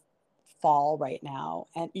full on fall right now.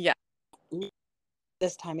 And Yeah.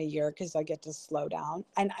 this time of year, because I get to slow down.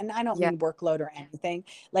 And I don't Yeah. mean workload or anything.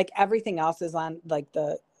 Like everything else is on like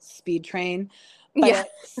the speed train. But Yeah. at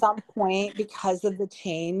some point, because of the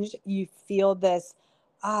change, you feel this,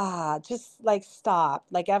 just like stop.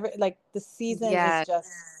 Like the season is Yeah.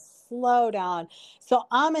 just slow down. So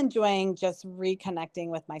I'm enjoying just reconnecting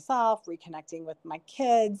with myself, reconnecting with my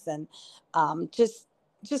kids, and just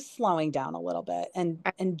slowing down a little bit and I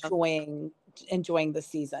love that. enjoying the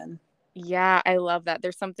season. Yeah, I love that.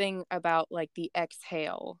 There's something about like the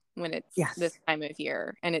exhale when it's this Yes. time of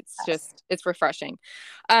year, and it's Yes. just it's refreshing.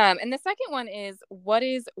 And the second one is, what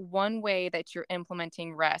is one way that you're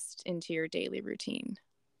implementing rest into your daily routine?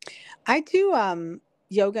 I do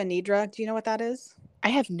yoga nidra. Do you know what that is? I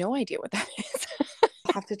have no idea what that is.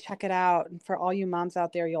 Have to check it out. And for all you moms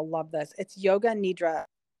out there, you'll love this. It's yoga nidra,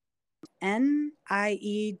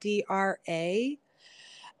 Niedra.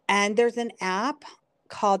 And there's an app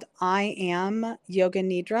called I Am Yoga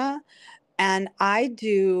Nidra. And I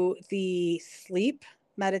do the sleep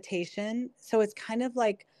meditation. So it's kind of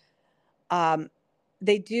like um,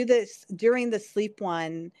 they do this during the sleep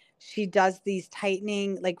one. She does these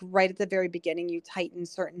tightening, like right at the very beginning, you tighten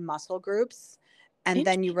certain muscle groups and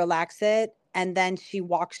then you relax it. And then she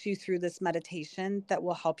walks you through this meditation that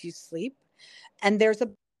will help you sleep. And there's a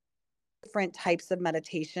different types of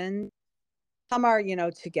meditation. Some are,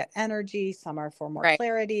 to get energy, some are for more Right.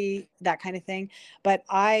 clarity, that kind of thing. But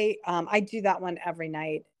I do that one every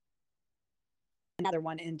night, another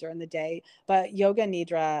one in during the day. But yoga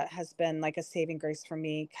nidra has been like a saving grace for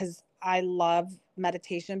me because I love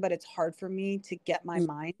meditation, but it's hard for me to get my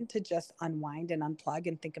mind to just unwind and unplug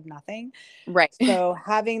and think of nothing. Right. So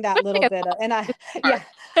having that little Like bit of, and I, it's yeah.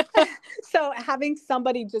 hard. So having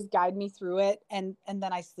somebody just guide me through it, and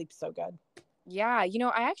then I sleep so good. Yeah,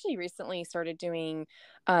 I actually recently started doing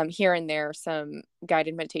here and there some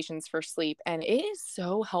guided meditations for sleep, and it is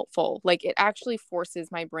so helpful. Like it actually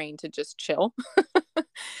forces my brain to just chill.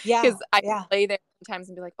 Yeah, Because I yeah. lay there sometimes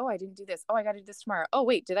and be like, oh, I didn't do this. Oh, I got to do this tomorrow. Oh,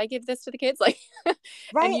 wait, did I give this to the kids? Like, and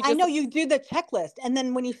Right. you I just, know you do the checklist. And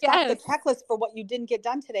then when you stop the yes, checklist for what you didn't get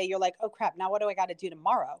done today, you're like, oh crap, now what do I got to do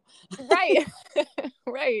tomorrow? right.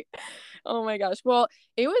 Right. Oh my gosh. Well,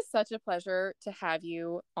 it was such a pleasure to have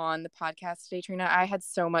you on the podcast today, Trina. I had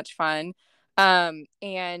so much fun.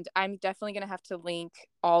 And I'm definitely gonna have to link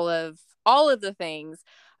all of the things.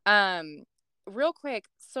 Um, Real quick,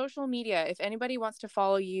 social media. If anybody wants to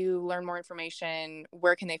follow you, learn more information,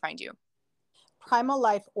 where can they find you? Primal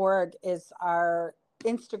Life.org is our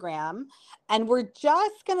Instagram. And we're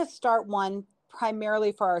just going to start one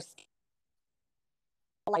primarily for our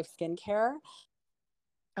life skincare.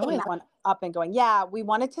 Oh, I Getting love that one up and going. Yeah, we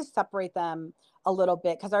wanted to separate them a little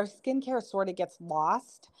bit because our skincare sort of gets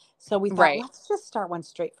lost. So we thought, right. let's just start one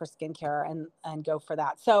straight for skincare and go for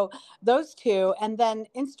that. So those two, and then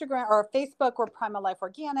Instagram or Facebook, we're Primal Life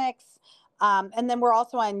Organics. And then we're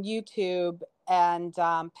also on YouTube and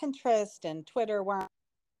Pinterest and Twitter. We're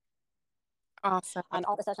Awesome. on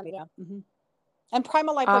all the social media. And Awesome.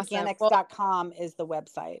 Well, primallifeorganics.com is the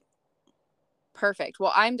website. perfect.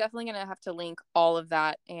 Well, I'm definitely going to have to link all of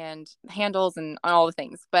that and handles and all the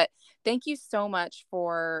things. But thank you so much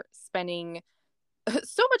for spending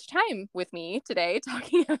so much time with me today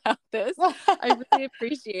talking about this. I really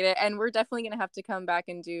appreciate it. And we're definitely going to have to come back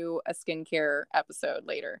and do a skincare episode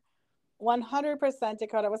later. 100%,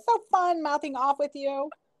 Dakota. It was so fun mouthing off with you.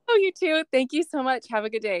 Oh, you too. Thank you so much. Have a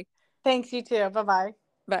good day. Thanks, you too. Bye-bye.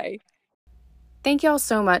 Bye. Thank y'all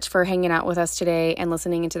so much for hanging out with us today and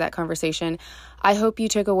listening into that conversation. I hope you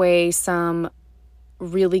took away some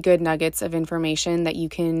really good nuggets of information that you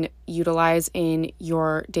can utilize in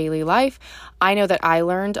your daily life. I know that I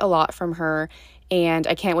learned a lot from her, and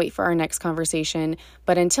I can't wait for our next conversation.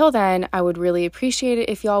 But until then, I would really appreciate it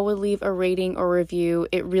if y'all would leave a rating or review.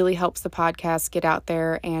 It really helps the podcast get out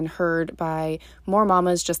there and heard by more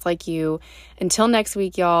mamas just like you. Until next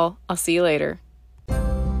week, y'all, I'll see you later.